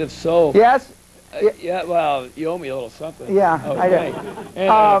since? Because if so... Yes. Yeah, well, you owe me a little something. Yeah, okay. I do. And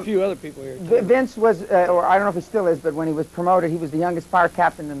a few other people here, too. Vince was, or I don't know if he still is, but when he was promoted, he was the youngest fire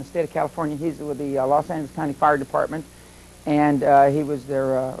captain in the state of California. He's with the Los Angeles County Fire Department. And he was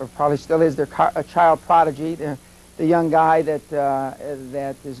their, or probably still is, their child prodigy, the young guy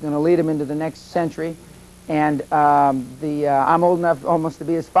that is going to lead him into the next century. And I'm old enough almost to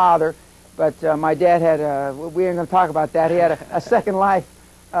be his father, but my dad had, we ain't going to talk about that. He had a second life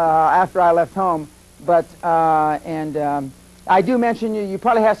after I left home. But, I do mention you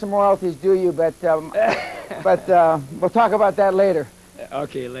probably have some royalties, do you? But, we'll talk about that later.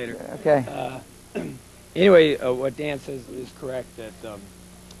 Okay, later. Okay. Anyway, what Dan says is correct. At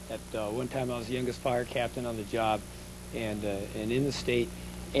one time I was the youngest fire captain on the job, and in the state,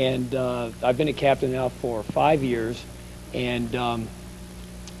 and I've been a captain now for 5 years, and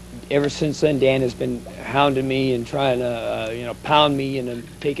ever since then Dan has been hounding me and trying to pound me and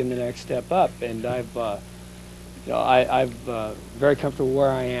taking the next step up, and I've very comfortable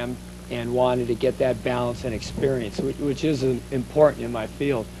where I am and wanted to get that balance and experience, which is important in my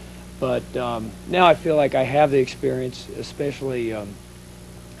field. But now I feel like I have the experience, especially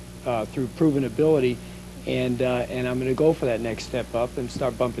through proven ability, and I'm going to go for that next step up and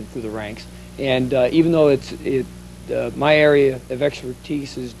start bumping through the ranks. And even though my area of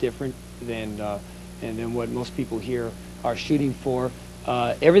expertise is different than what most people here are shooting for,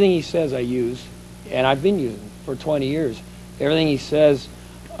 everything he says I use, and I've been using for 20 years. Everything he says,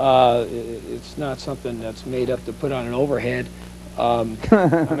 it's not something that's made up to put on an overhead. I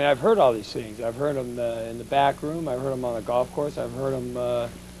mean, I've heard all these things. I've heard them in the back room. I've heard them on the golf course. I've heard them,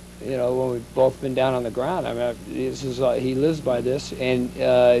 when we've both been down on the ground. I mean, he lives by this, and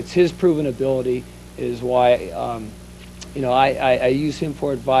it's his proven ability is why, I use him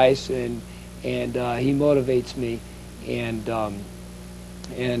for advice, and he motivates me, and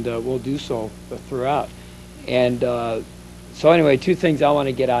will do so throughout. And so anyway, 2 things I want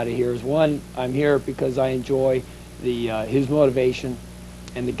to get out of here is, one, I'm here because I enjoy his motivation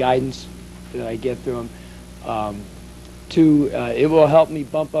and the guidance that I get through him. 2, it will help me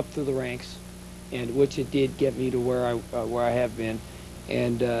bump up through the ranks, and which it did get me to where I have been.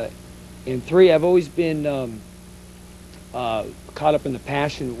 And 3, I've always been caught up in the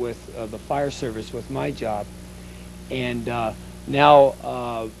passion with the fire service with my job, and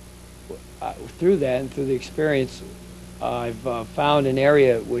now through that and through the experience, I've found an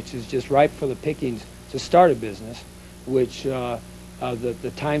area which is just ripe for the pickings to start a business, which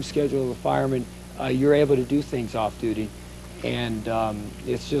the time schedule of the firemen, you're able to do things off duty, And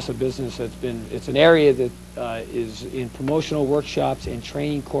it's just a business it's an area that is in promotional workshops and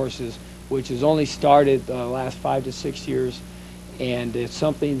training courses, which has only started the last 5 to 6 years, and it's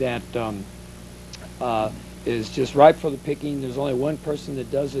something that is just ripe for the picking. There's only one person that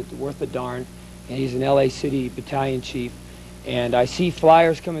does it worth a darn, and he's an LA City battalion chief. And I see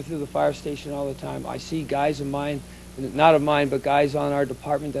flyers coming through the fire station all the time. I see guys of mine, not of mine, but guys on our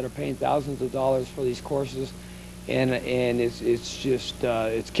department that are paying thousands of dollars for these courses. And it's just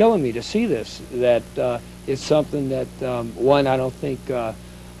it's killing me to see this. That it's something that one, I don't think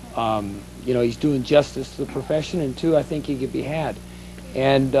he's doing justice to the profession, and two, I think he could be had.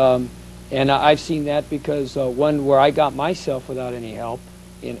 And I've seen that because one, where I got myself without any help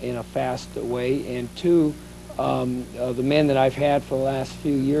in a fast way, and two, the men that I've had for the last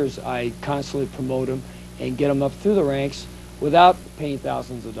few years, I constantly promote them and get them up through the ranks without paying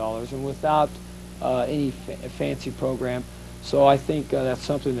thousands of dollars and without any fancy program. So I think that's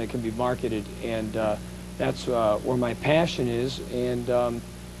something that can be marketed, and that's where my passion is, and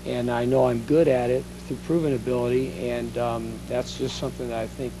I know I'm good at it through proven ability, and that's just something that I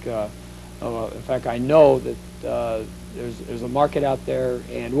think, in fact, I know that there's a market out there,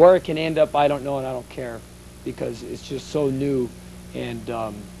 and where it can end up, I don't know, and I don't care, because it's just so new, and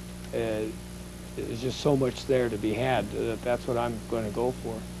there's just so much there to be had. That's what I'm going to go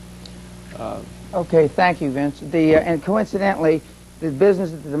for. Okay, thank you, Vince. And coincidentally, the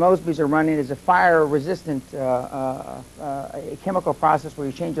business that the Mosbys are running is a fire-resistant a chemical process where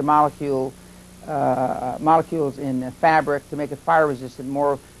you change the molecules in fabric to make it fire-resistant,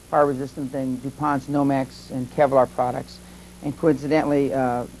 more fire-resistant than DuPont's Nomex and Kevlar products. And coincidentally,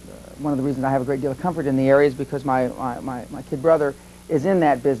 one of the reasons I have a great deal of comfort in the area is because my kid brother is in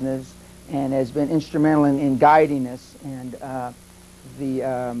that business and has been instrumental in guiding us.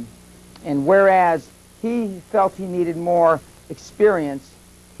 And whereas he felt he needed more experience,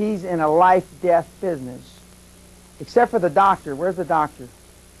 he's in a life-death business. Except for the doctor. Where's the doctor?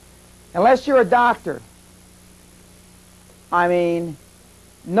 Unless you're a doctor, I mean,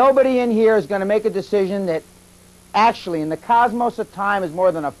 nobody in here is going to make a decision that actually in the cosmos of time is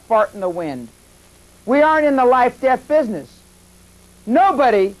more than a fart in the wind. We aren't in the life-death business.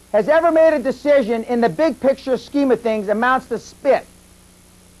 Nobody has ever made a decision in the big picture scheme of things amounts to spit.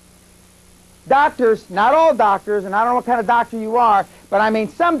 Doctors, not all doctors, and I don't know what kind of doctor you are, but I mean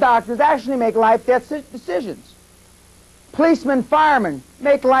some doctors actually make life-death decisions. Policemen, firemen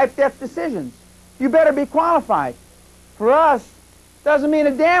make life-death decisions. You better be qualified. For us, doesn't mean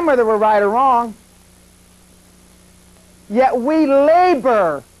a damn whether we're right or wrong. Yet we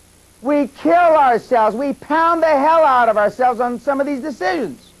labor, we kill ourselves, we pound the hell out of ourselves on some of these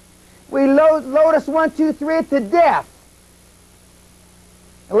decisions. We lotus 1, 2, 3 to death.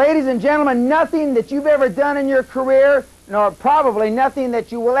 Ladies and gentlemen, nothing that you've ever done in your career, nor probably nothing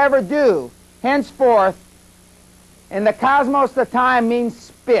that you will ever do henceforth in the cosmos of time means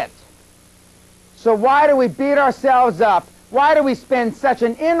spit. So why do we beat ourselves up? Why do we spend such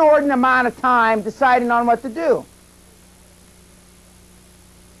an inordinate amount of time deciding on what to do?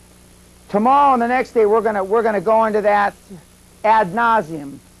 Tomorrow and the next day we're gonna go into that ad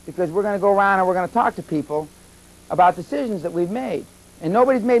nauseum, because we're going to go around and we're going to talk to people about decisions that we've made. And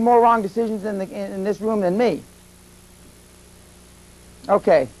nobody's made more wrong decisions in this room than me.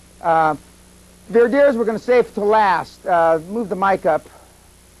 Okay. Verdiers we're going to save to last. Move the mic up.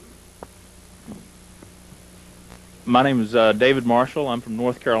 My name is David Marshall. I'm from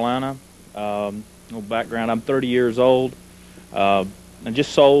North Carolina. No background. I'm 30 years old. I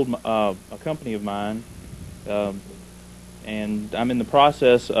just sold a company of mine, and I'm in the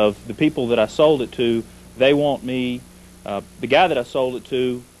process of the people that I sold it to. They want me. The guy that I sold it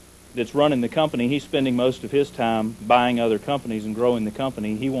to, that's running the company, he's spending most of his time buying other companies and growing the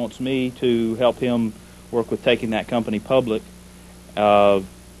company. He wants me to help him work with taking that company public. That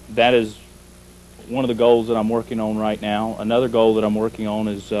is one of the goals that I'm working on right now. Another goal that I'm working on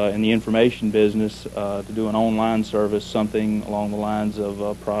is in the information business, to do an online service, something along the lines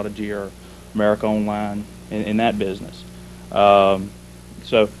of Prodigy or America Online in that business.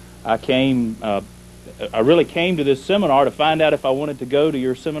 So I really came to this seminar to find out if I wanted to go to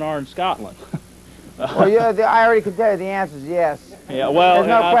your seminar in Scotland. Well, yeah, I already could tell you the answer is yes. Yeah, well,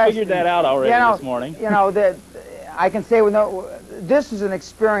 no I figured that out already this morning. You know, I can say this is an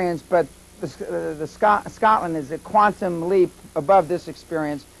experience, but Scotland is a quantum leap above this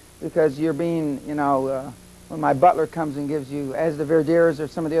experience, because you're being, when my butler comes and gives you, as the Verdiers or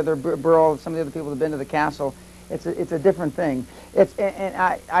some of the other Burl, some of the other people that have been to the castle, it's a different thing. And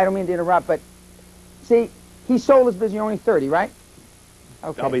I don't mean to interrupt, but see, he sold his business. You're only 30, right?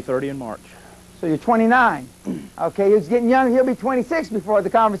 Okay. I'll be 30 in March. So you're 29. Okay, he's getting young. He'll be 26 before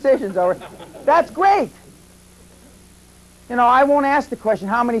the conversation's over. That's great. You know, I won't ask the question,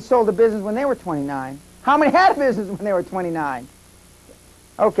 how many sold a business when they were 29? How many had a business when they were 29?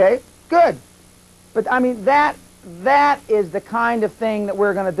 Okay, good. But, I mean, that is the kind of thing that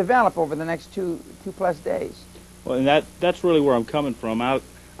we're going to develop over the next two-plus days. Well, and that's really where I'm coming from. I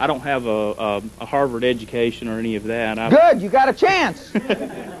don't have a Harvard education or any of that. Good, you got a chance.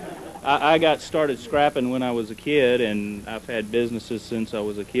 I got started scrapping when I was a kid, and I've had businesses since I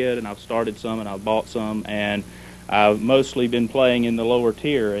was a kid, and I've started some and I've bought some, and I've mostly been playing in the lower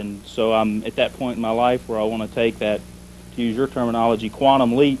tier, and so I'm at that point in my life where I want to take that, to use your terminology,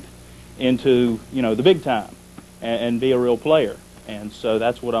 quantum leap into, you know, the big time and be a real player. And so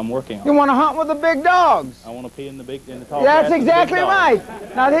that's what I'm working on. You want to hunt with the big dogs. I want to be in the tall That's grass exactly with the big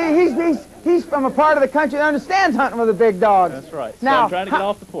dogs. right. Now he's from a part of the country that understands hunting with the big dogs. That's right. So now, I'm trying to get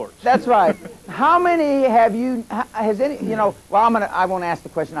off the porch. That's right. How many have you? Has any? You know? Well, I won't ask the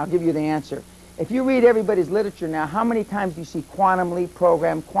question. I'll give you the answer. If you read everybody's literature now, how many times do you see quantum leap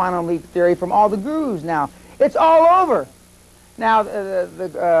program, quantum leap theory from all the gurus now? It's all over. Now,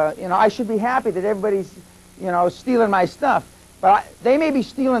 you know, I should be happy that everybody's, you know, stealing my stuff. But they may be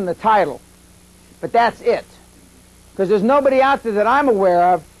stealing the title, but that's it. Because there's nobody out there that I'm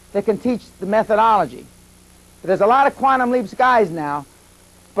aware of that can teach the methodology. But there's a lot of quantum leaps guys now,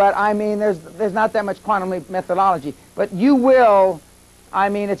 but I mean, there's not that much quantum leap methodology. But you will, I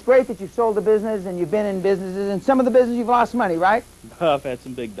mean, it's great that you've sold a business and you've been in businesses, and some of the business you've lost money, right? I've had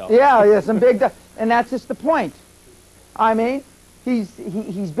some big dogs. Yeah, some big dogs. And that's just the point. I mean,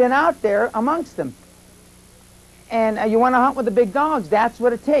 he's been out there amongst them. And you want to hunt with the big dogs, that's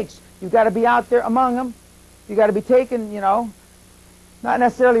what it takes. You've got to be out there among them. You've got to be taking, you know, not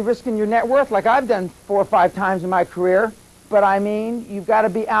necessarily risking your net worth like I've done 4 or 5 times in my career, but I mean, you've got to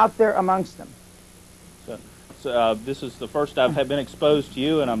be out there amongst them. So this is the first I've been exposed to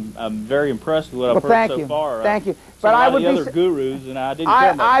you, and I'm very impressed with what I've heard so far. Thank you. But I would be other gurus, and I didn't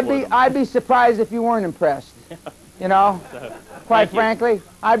care much for them. I'd be surprised if you weren't impressed. You know, quite frankly,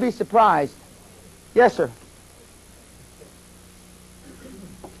 I'd be surprised. Yes, sir.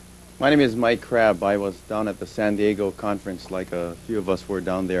 My name is Mike Crabb. I was down at the San Diego conference, like a few of us were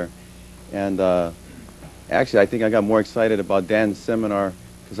down there. And actually, I think I got more excited about Dan's seminar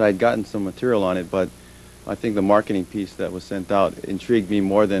because I had gotten some material on it, but I think the marketing piece that was sent out intrigued me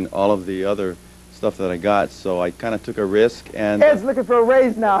more than all of the other stuff that I got. So I kind of took a risk. And Ed's looking for a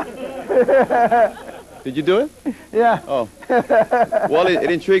raise now. Did you do it? Yeah. Oh. Well,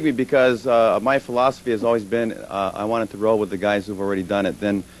 it intrigued me because my philosophy has always been I wanted to roll with the guys who've already done it.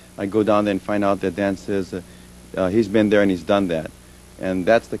 Then I go down there and find out that Dan says he's been there and he's done that. And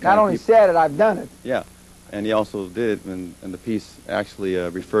that's the kind Not only said it, I've done it. Yeah. And he also did it, and the piece actually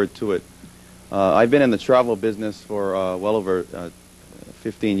referred to it. I've been in the travel business for well over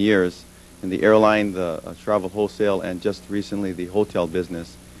 15 years, in the airline, the travel wholesale, and just recently the hotel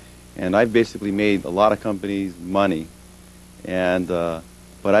business. And I've basically made a lot of companies money, and but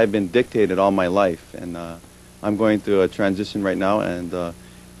I've been dictated all my life. And I'm going through a transition right now, and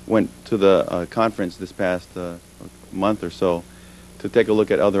went to the conference this past month or so to take a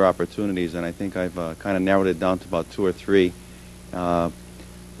look at other opportunities, and I think I've kind of narrowed it down to about 2 or 3. But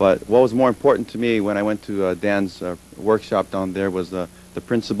what was more important to me when I went to Dan's workshop down there was the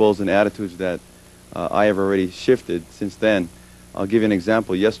principles and attitudes that I have already shifted since then. I'll give you an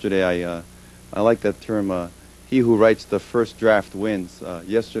example. Yesterday, I like that term, he who writes the first draft wins.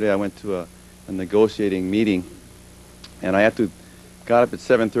 Yesterday I went to a negotiating meeting, and I got up at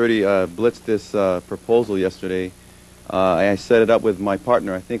 7:30, blitzed this proposal yesterday. I set it up with my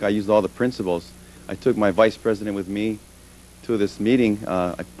partner. I think I used all the principles. I took my vice president with me to this meeting.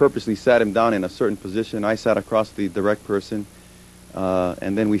 I purposely sat him down in a certain position. I sat across the direct person,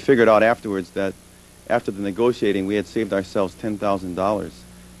 and then we figured out afterwards that after the negotiating, we had saved ourselves $10,000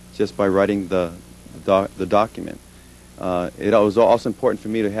 just by writing the document. It was also important for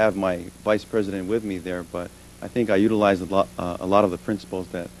me to have my vice president with me there, but I think I utilized a lot of the principles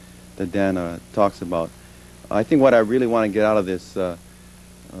that Dan talks about. I think what I really want to get out of this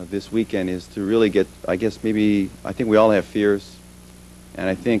this weekend is to really get, I think we all have fears, and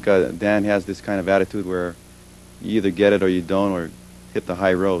I think Dan has this kind of attitude where you either get it or you don't, or hit the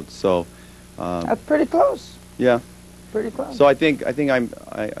high road. So that's pretty close. Yeah, pretty close. So I think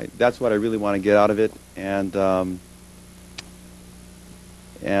that's what I really want to get out of it, and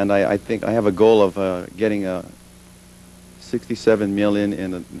I think I have a goal of getting a $67 million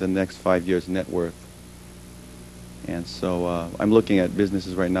in the next 5 years net worth. And so I'm looking at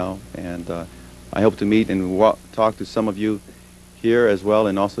businesses right now, and I hope to meet and talk to some of you here as well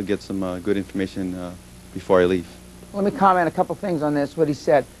and also get some good information before I leave. Let me comment a couple things on this, what he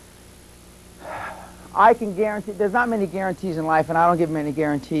said. I can guarantee, there's not many guarantees in life, and I don't give many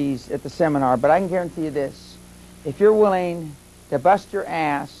guarantees at the seminar, but I can guarantee you this. If you're willing to bust your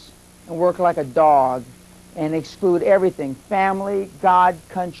ass and work like a dog and exclude everything, family, God,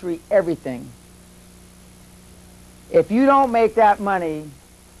 country, everything, if you don't make that money,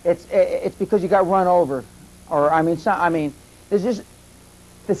 it's because you got run over. Or, there's just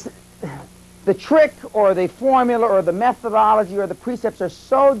this, the trick or the formula or the methodology or the precepts are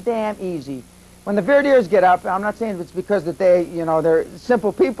so damn easy. When the Verdiers get up, I'm not saying it's because that they, they're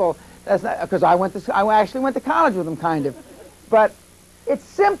simple people. That's not because I actually went to college with them, kind of. But it's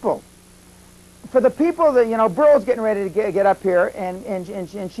simple. For the people that, Burl's getting ready to get up here,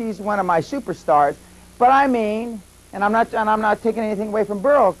 and she's one of my superstars. But I mean, and I'm not taking anything away from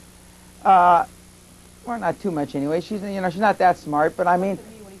Burl. Well, not too much anyway. She's not that smart, but I mean.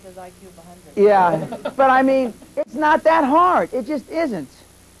 When he says IQ of 100. Yeah, but I mean, it's not that hard. It just isn't.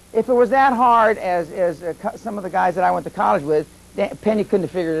 If it was that hard as some of the guys that I went to college with, Peña couldn't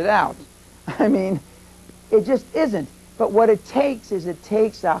have figured it out. I mean, it just isn't. But what it takes is it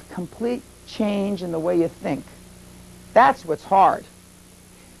takes a complete change in the way you think. That's what's hard.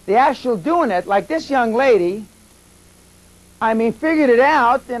 The actual doing it, like this young lady, figured it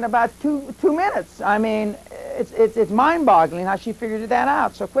out in about two minutes. It's mind-boggling how she figured that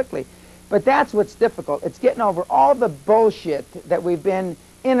out so quickly. But that's what's difficult. It's getting over all the bullshit that we've been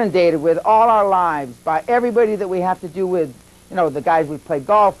inundated with all our lives by everybody that we have to do with, the guys we play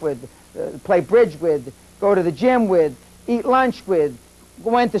golf with, play bridge with, go to the gym with, eat lunch with,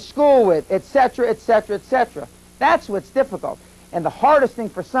 went to school with, etc., etc., etc. That's what's difficult. And the hardest thing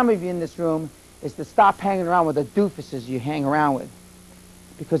for some of you in this room is to stop hanging around with the doofuses you hang around with,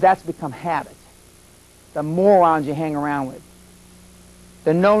 because that's become habit. The morons you hang around with.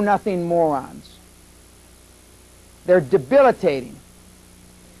 The know-nothing morons. They're debilitating.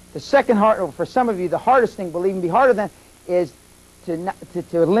 The second for some of you, the hardest thing, believe me, be harder than, is to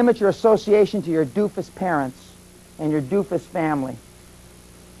limit your association to your doofus parents and your doofus family.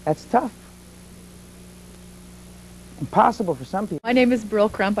 That's tough. Impossible for some people. My name is Brill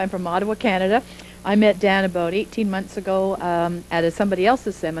Crump. I'm from Ottawa, Canada. I met Dan about 18 months ago at somebody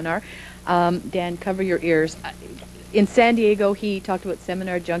else's seminar. Dan, cover your ears. In San Diego, he talked about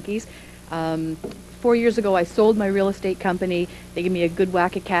seminar junkies. 4 years ago, I sold my real estate company. They gave me a good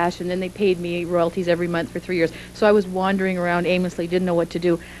whack of cash, and then they paid me royalties every month for 3 years. So I was wandering around aimlessly, didn't know what to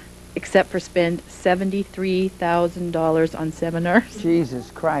do, except for spend $73,000 on seminars.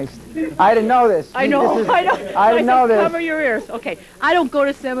 Jesus Christ. I didn't know this. I know. I didn't know this. Cover your ears. Okay. I don't go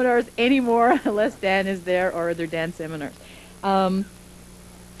to seminars anymore unless Dan is there or they're Dan seminars.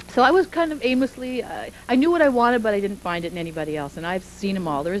 So I was kind of aimlessly, I knew what I wanted, but I didn't find it in anybody else. And I've seen them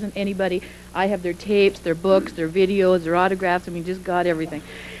all. There isn't anybody. I have their tapes, their books, their videos, their autographs. Just got everything.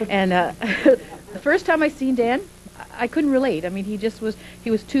 And the first time I seen Dan, I couldn't relate. He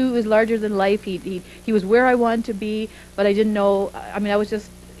was larger than life. He was where I wanted to be, but I didn't know. I was just,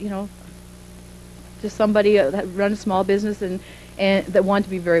 just somebody that run a small business and that wanted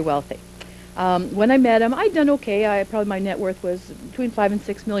to be very wealthy. When I met him, I'd done okay. Probably my net worth was between $5 and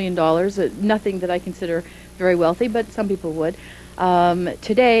 $6 million. Nothing that I consider very wealthy, but some people would.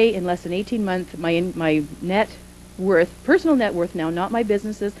 Today, in less than 18 months, my net worth, personal net worth now, not my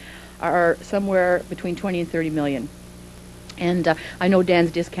businesses, are somewhere between 20 and 30 million. And I know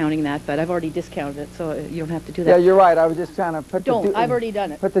Dan's discounting that, but I've already discounted it, so you don't have to do that. Yeah, you're right. I was just trying to put I've already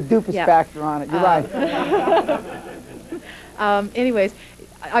done it. Put the doofus factor on it. You're right. Anyways,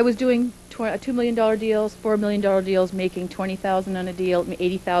 I was doing $2 million deals, $4 million deals, making $20,000 on a deal,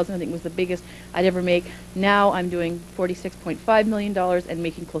 $80,000 I think was the biggest I'd ever make. Now I'm doing $46.5 million and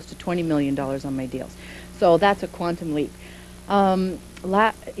making close to $20 million on my deals. So that's a quantum leap. We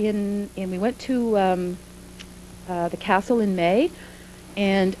went to the castle in May,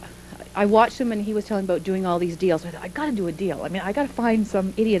 and I watched him, and he was telling about doing all these deals. I thought, I got to do a deal. I got to find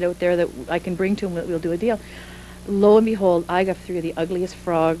some idiot out there that I can bring to him that we'll do a deal. Lo and behold, I got 3 of the ugliest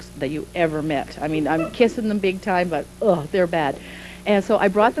frogs that you ever met. I'm kissing them big time, but they're bad. And so I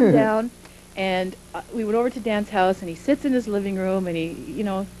brought them down, and we went over to Dan's house, and he sits in his living room, and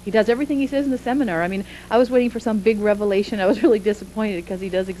he does everything he says in the seminar. I was waiting for some big revelation. I was really disappointed because he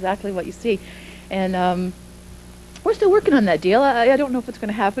does exactly what you see. And we're still working on that deal. I don't know if it's going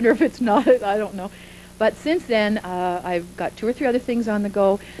to happen or if it's not. I don't know. But since then, I've got 2 or 3 other things on the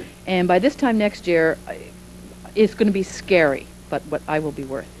go, and by this time next year, it's going to be scary, but what I will be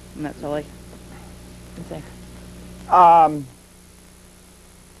worth, and that's all I can say.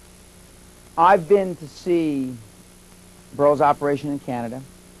 I've been to see Burl's operation in Canada,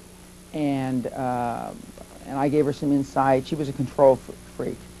 and I gave her some insight. She was a control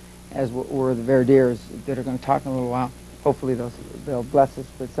freak, as were the Verdiers that are going to talk in a little while. Hopefully they'll bless us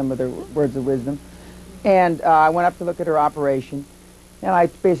with some of their words of wisdom. And I went up to look at her operation, and I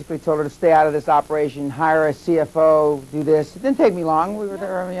basically told her to stay out of this operation, hire a CFO, do this. It didn't take me long. We were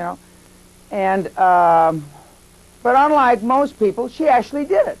there, you know. And but unlike most people, she actually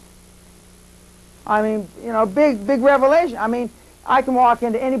did it. I mean, you know, big revelation. I mean, I can walk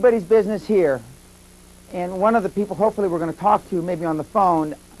into anybody's business here, and one of the people hopefully we're going to talk to, maybe on the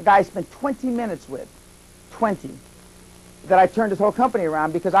phone, a guy I spent 20 minutes with, 20, that I turned his whole company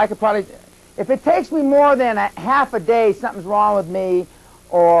around, because I could probably, if it takes me more than half a day, something's wrong with me,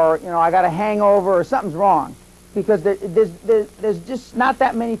 or, you know, I got a hangover, or something's wrong. Because there's just not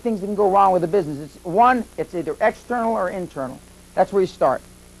that many things that can go wrong with a business. It's either external or internal. That's where you start.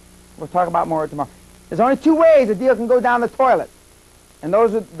 We'll talk about more tomorrow. There's only two ways a deal can go down the toilet. And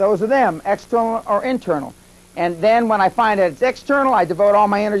those are them, external or internal. And then when I find that it's external, I devote all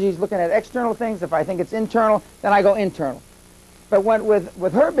my energies looking at external things. If I think it's internal, then I go internal. But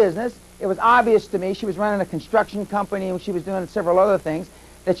with her business, it was obvious to me, she was running a construction company and she was doing several other things,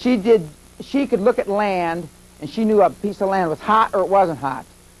 that she could look at land and she knew a piece of land was hot or it wasn't hot.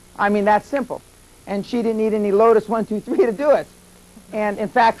 I mean, that's simple. And she didn't need any Lotus 1, 2, 3 to do it. And in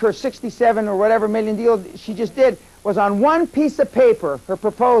fact, her 67 or whatever million deal she just did was on one piece of paper, her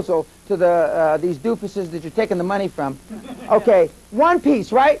proposal to these doofuses that you're taking the money from. Okay, one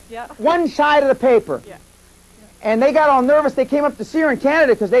piece, right? Yeah. One side of the paper. Yeah. And they got all nervous. They came up to see her in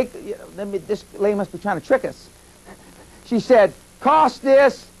Canada because this lady must be trying to trick us. She said, cost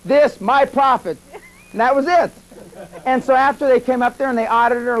this, my profit. And that was it. And so after they came up there and they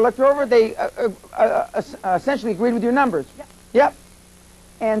audited her and looked her over, they essentially agreed with your numbers. Yep. Yep.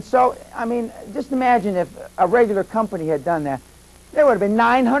 And so, I mean, just imagine if a regular company had done that. There would have been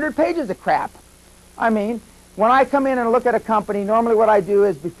 900 pages of crap. I mean, when I come in and look at a company, normally what I do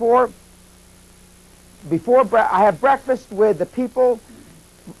is before I have breakfast with the people,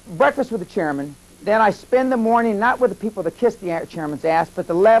 breakfast with the chairman. Then I spend the morning not with the people that kiss the chairman's ass, but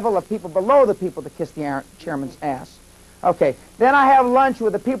the level of people below the people that kiss the chairman's ass. Okay. Then I have lunch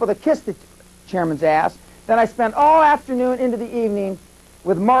with the people that kiss the chairman's ass. Then I spend all afternoon into the evening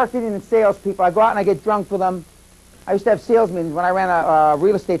with marketing and sales people. I go out and I get drunk with them. I used to have sales meetings when I ran a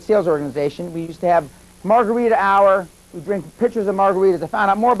real estate sales organization. We used to have margarita hour. We drink pitchers of margaritas. I found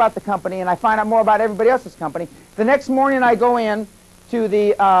out more about the company, and I find out more about everybody else's company. The next morning I go in to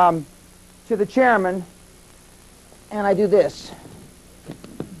the chairman, and I do this.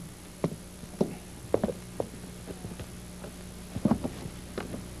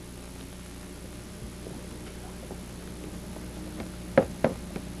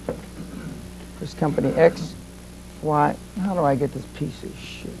 This company X, Y. How do I get this piece of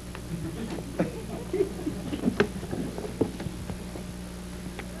shit?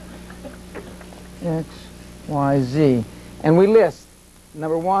 X, Y, Z. And we list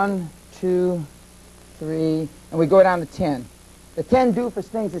number 1, 2, 3, and we go down to 10. The 10 doofus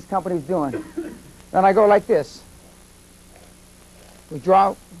things this company's doing. Then I go like this. We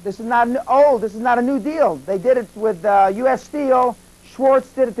draw. This is not this is not a new deal. They did it with U.S. Steel. Schwartz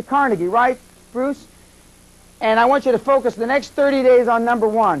did it to Carnegie, right, Bruce? And I want you to focus the next 30 days on number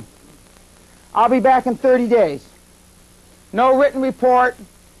 1. I'll be back in 30 days. No written report.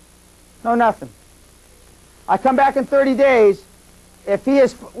 No nothing. I come back in 30 days. If he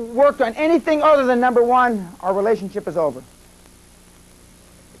has worked on anything other than number 1, our relationship is over.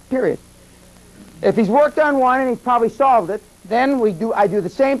 Period. If he's worked on one and he's probably solved it, then I do the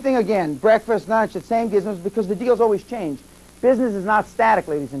same thing again. Breakfast, lunch, the same gizmos, because the deals always change. Business is not static,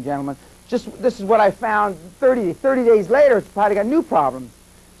 ladies and gentlemen. This is what I found 30 days later. It's probably got new problems.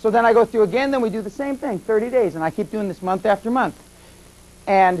 So then I go through again, then we do the same thing, 30 days, and I keep doing this month after month.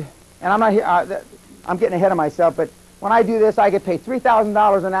 And I'm not here, I'm getting ahead of myself, but when I do this, I get paid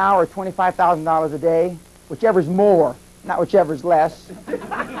 $3,000 an hour or $25,000 a day, whichever's more, not whichever's less.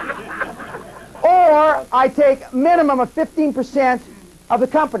 Or I take minimum of 15% of the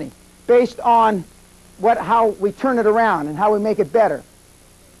company based on how we turn it around and how we make it better,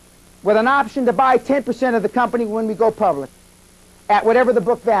 with an option to buy 10% of the company when we go public at whatever the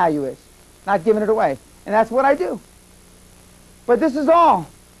book value is, not giving it away. And that's what I do. But this is all.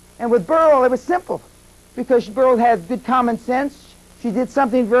 And with Burl, it was simple, because Burl had good common sense. She did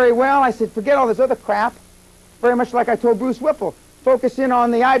something very well. I said, forget all this other crap. Very much like I told Bruce Whipple, focus in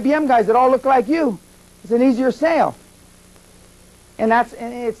on the IBM guys that all look like you. It's an easier sale. And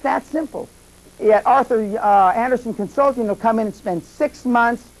it's that simple. Yet Arthur Anderson Consulting will come in and spend 6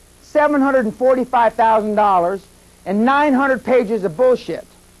 months, $745,000, and 900 pages of bullshit.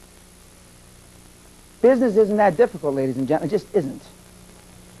 Business isn't that difficult, ladies and gentlemen. It just isn't.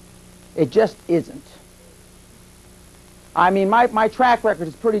 It just isn't. I mean, my track record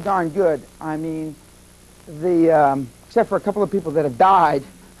is pretty darn good. I mean, except for a couple of people that have died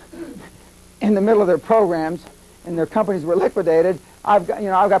in the middle of their programs and their companies were liquidated, I've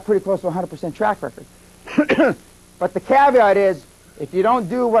got pretty close to 100% track record. But the caveat is, if you don't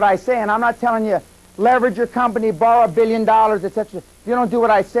do what I say, and I'm not telling you leverage your company, borrow $1 billion, etc. If you don't do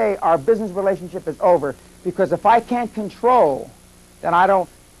what I say, our business relationship is over. Because if I can't control, then I don't,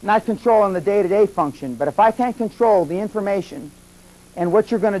 not control on the day-to-day function, but if I can't control the information and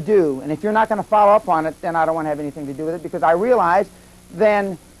what you're going to do, and if you're not going to follow up on it, then I don't want to have anything to do with it, because I realize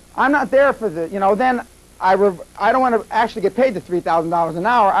then I'm not there for the, then I don't want to actually get paid the $3,000 an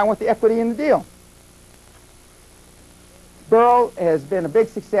hour. I want the equity in the deal. Burl has been a big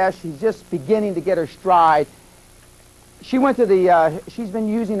success. She's just beginning to get her stride. She went to she's been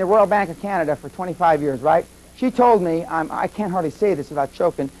using the Royal Bank of Canada for 25 years, right? She told me, I can't hardly say this without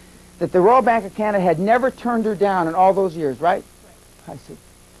choking, that the Royal Bank of Canada had never turned her down in all those years, right? I said,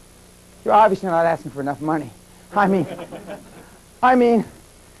 you're obviously not asking for enough money. I mean,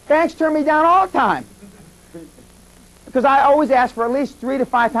 banks turn me down all the time. Because I always ask for at least 3 to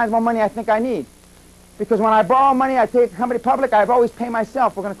 5 times more money I think I need. Because when I borrow money, I take a company public, I've always pay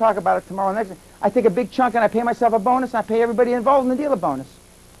myself. We're going to talk about it tomorrow next. I take a big chunk and I pay myself a bonus, and I pay everybody involved in the deal a bonus.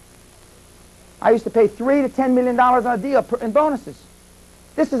 I used to pay $3 to $10 million on a deal in bonuses.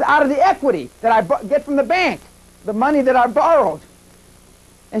 This is out of the equity that I get from the bank, the money that I borrowed.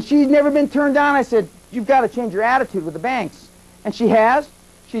 And she's never been turned down. I said, you've got to change your attitude with the banks. And she has.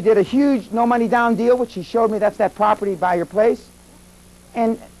 She did a huge no money down deal, which she showed me. That's that property by your place.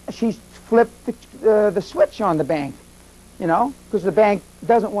 And she's flipped the switch on the bank, because the bank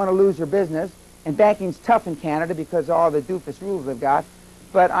doesn't want to lose her business. And banking's tough in Canada because of all the doofus rules they've got.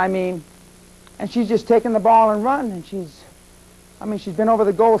 But, I mean, and she's just taken the ball and run. And she's been over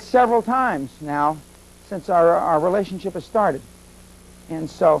the goal several times now since our relationship has started. And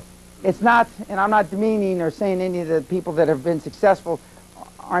so it's not, and I'm not demeaning or saying any of the people that have been successful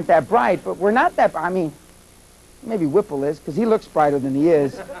aren't that bright, but we're not that, maybe Whipple is, because he looks brighter than he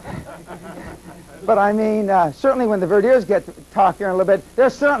is. But certainly when the Verdiers get to talk here in a little bit,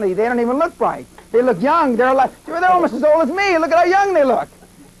 they don't even look bright. They look young. They're almost as old as me. Look at how young they look.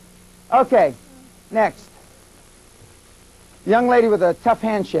 Okay, next. Young lady with a tough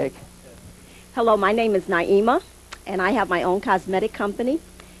handshake. Hello, my name is Naima, and I have my own cosmetic company,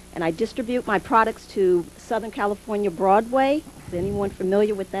 and I distribute my products to Southern California Broadway. Is anyone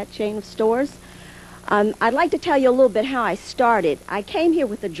familiar with that chain of stores? I'd like to tell you a little bit how I started. I came here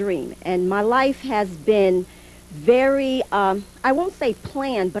with a dream, and my life has been very, I won't say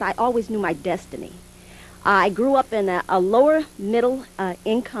planned, but I always knew my destiny. I grew up in a lower middle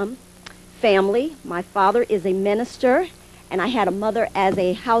income family. My father is a minister, and I had a mother as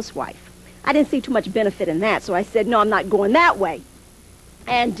a housewife. I didn't see too much benefit in that, so I said, no, I'm not going that way.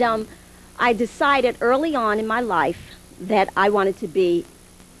 And I decided early on in my life that I wanted to be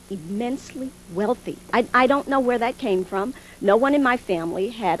immensely wealthy. I don't know where that came from. No one in my family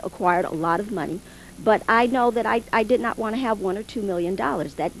had acquired a lot of money, but I know that I did not want to have $1 or $2 million.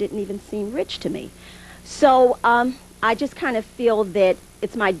 That didn't even seem rich to me. So I just kind of feel that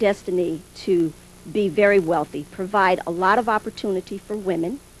it's my destiny to be very wealthy, provide a lot of opportunity for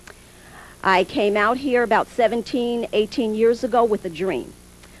women. I came out here about 17, 18 years ago with a dream.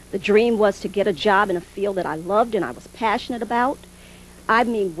 The dream was to get a job in a field that I loved and I was passionate about. I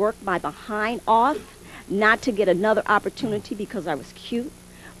mean, work my behind off, not to get another opportunity because I was cute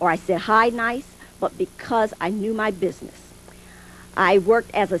or I said hi nice, but because I knew my business. I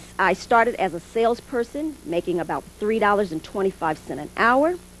started as a salesperson, making about $3.25 an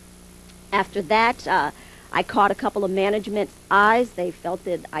hour. After that, I caught a couple of management's eyes. They felt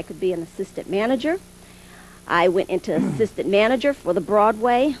that I could be an assistant manager. I went into assistant manager for the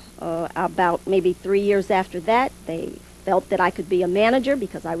Broadway. About maybe 3 years after that, they felt that I could be a manager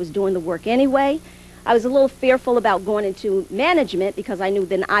because I was doing the work anyway. I was a little fearful about going into management because I knew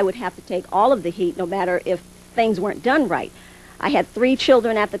then I would have to take all of the heat no matter if things weren't done right. I had 3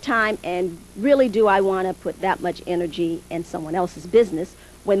 children at the time, and really do I want to put that much energy in someone else's business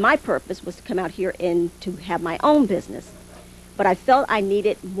when my purpose was to come out here and to have my own business. But I felt I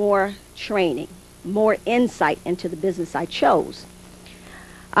needed more training, more insight into the business I chose.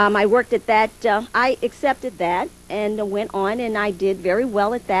 I worked at that, I accepted that and went on, and I did very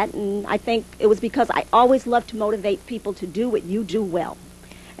well at that, and I think it was because I always loved to motivate people to do what you do well.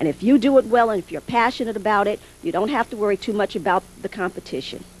 And if you do it well and if you're passionate about it, you don't have to worry too much about the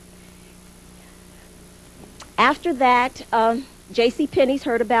competition. After that, J.C. Penney's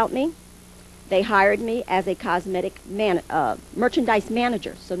heard about me. They hired me as a cosmetic merchandise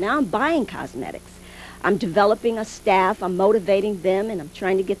manager. So now I'm buying cosmetics. I'm developing a staff. I'm motivating them, and I'm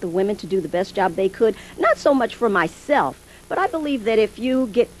trying to get the women to do the best job they could. Not so much for myself, but I believe that if you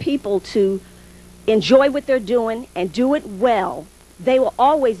get people to enjoy what they're doing and do it well, they will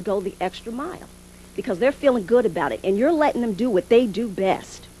always go the extra mile because they're feeling good about it, and you're letting them do what they do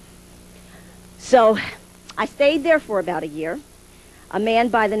best. So I stayed there for about a year. A man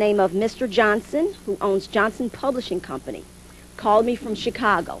by the name of Mr. Johnson, who owns Johnson Publishing Company, called me from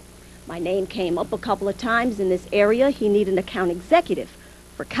Chicago. My name came up a couple of times in this area. He needed an account executive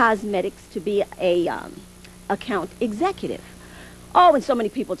for cosmetics to be a account executive. Oh, and so many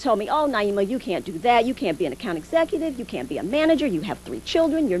people told me, oh, Naima, you can't do that. You can't be an account executive. You can't be a manager. You have 3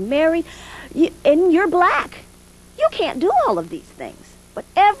 children. You're married. And you're black. You can't do all of these things. But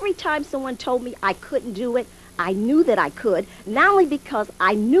every time someone told me I couldn't do it, I knew that I could, not only because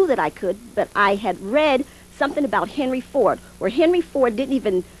I knew that I could, but I had read something about Henry Ford, where Henry Ford didn't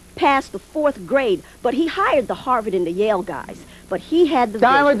even pass the 4th grade, but he hired the Harvard and the Yale guys. But he had the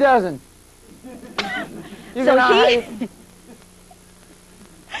Dime a vision. dozen. So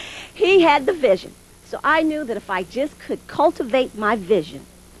he had the vision. So I knew that if I just could cultivate my vision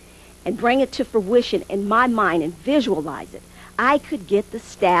and bring it to fruition in my mind and visualize it, I could get the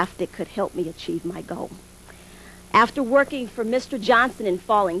staff that could help me achieve my goal. After working for Mr. Johnson and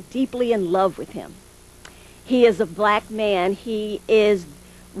falling deeply in love with him, he is a black man. He is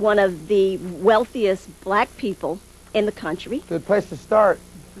one of the wealthiest black people in the country. Good place to start.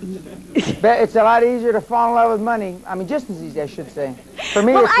 It's a lot easier to fall in love with money. I mean, just as easy, I should say. For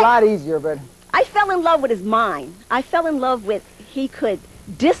me, it's a lot easier, but... I fell in love with his mind. I fell in love with he could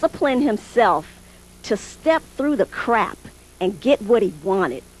discipline himself to step through the crap and get what he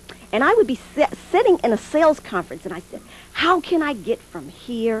wanted. And I would be sitting in a sales conference, and I said, how can I get from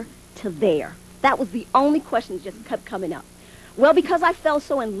here to there? That was the only question that just kept coming up. Well, because I fell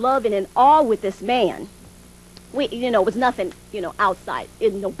so in love and in awe with this man, it was nothing, outside,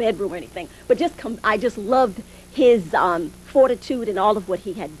 in no bedroom or anything, but I just loved his fortitude and all of what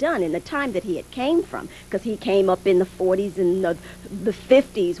he had done in the time that he had came from, because he came up in the 40s and the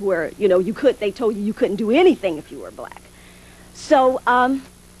 50s where, they told you couldn't do anything if you were black. So,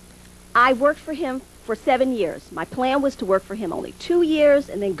 I worked for him for 7 years. My plan was to work for him only 2 years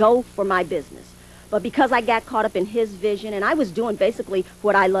and then go for my business. But because I got caught up in his vision, and I was doing basically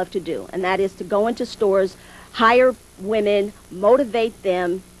what I love to do, and that is to go into stores, hire women, motivate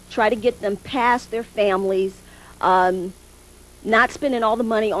them, try to get them past their families, not spending all the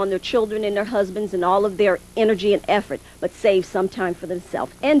money on their children and their husbands and all of their energy and effort, but save some time for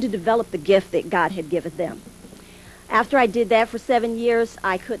themselves and to develop the gift that God had given them. After I did that for 7 years,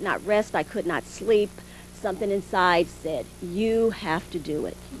 I could not rest, I could not sleep. Something inside said, you have to do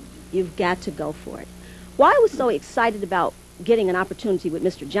it. You've got to go for it. Why I was so excited about getting an opportunity with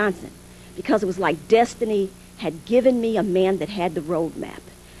Mr. Johnson, because it was like destiny had given me a man that had the roadmap.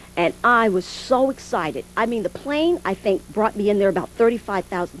 And I was so excited. I mean, the plane, I think, brought me in there about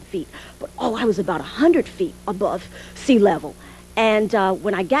 35,000 feet. But, I was about 100 feet above sea level. And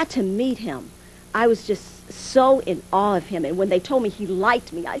when I got to meet him, I was just so in awe of him. And when they told me he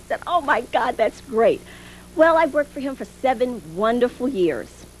liked me, I said, oh, my God, that's great. Well, I worked for him for 7 wonderful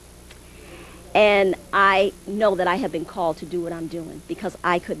years. And I know that I have been called to do what I'm doing because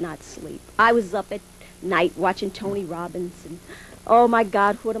I could not sleep. I was up at night watching Tony Robbins and, oh, my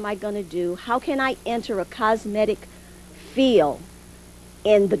God, what am I going to do? How can I enter a cosmetic field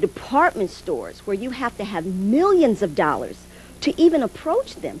in the department stores where you have to have millions of dollars to even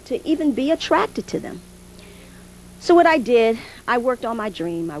approach them, to even be attracted to them? So what I did, I worked on my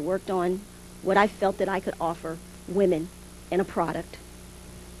dream. I worked on what I felt that I could offer women in a product.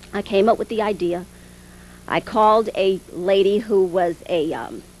 I came up with the idea. I called a lady who was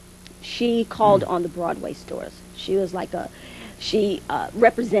she called on the Broadway stores. She was like she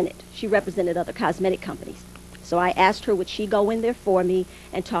represented other cosmetic companies. So I asked her, would she go in there for me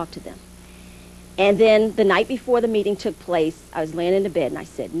and talk to them? And then the night before the meeting took place, I was laying in the bed and I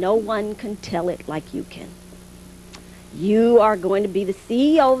said, no one can tell it like you can. You are going to be the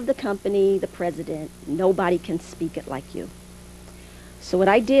CEO of the company, the president. Nobody can speak it like you. So what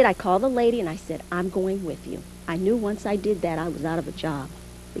I did, I called the lady and I said, I'm going with you. I knew once I did that, I was out of a job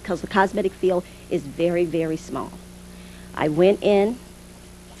because the cosmetic field is very, very small. I went in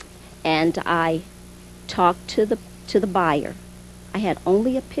and I talked to the buyer. I had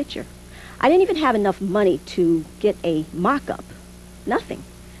only a picture. I didn't even have enough money to get a mock-up. Nothing.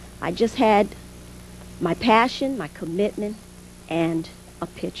 I just had my passion, my commitment, and a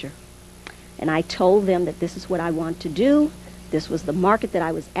picture. And I told them that this is what I want to do. This was the market that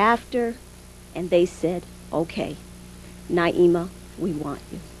I was after. And they said, okay, Naima, we want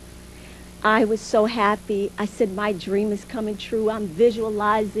you. I was so happy. I said, my dream is coming true. I'm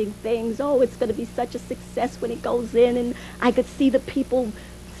visualizing things. Oh, it's going to be such a success when it goes in. And I could see the people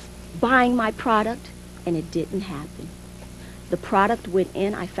buying my product. And it didn't happen. The product went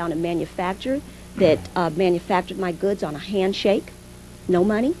in. I found a manufacturer that manufactured my goods on a handshake. No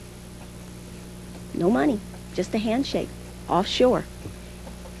money. No money. Just a handshake. Offshore.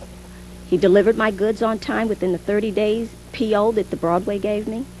 He delivered my goods on time within the 30 days PO that the Broadway gave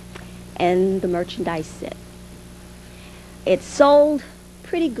me. And the merchandise set. It sold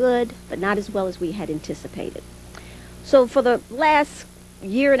pretty good, but not as well as we had anticipated. So for the last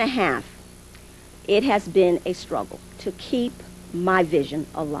year and a half, it has been a struggle to keep my vision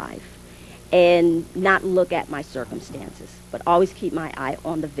alive and not look at my circumstances, but always keep my eye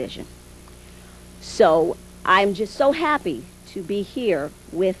on the vision. So I'm just so happy to be here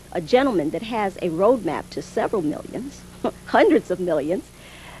with a gentleman that has a roadmap to several millions, hundreds of millions,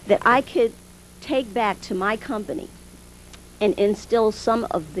 that I could take back to my company and instill some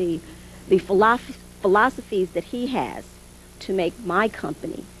of the philosophies that he has to make my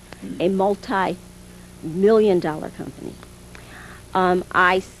company a multi-million-dollar company.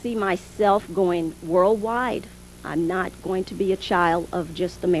 I see myself going worldwide. I'm not going to be a child of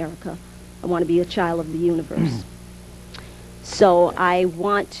just America. I want to be a child of the universe. So I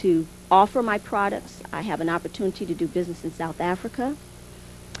want to offer my products. I have an opportunity to do business in South Africa.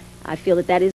 I feel that that is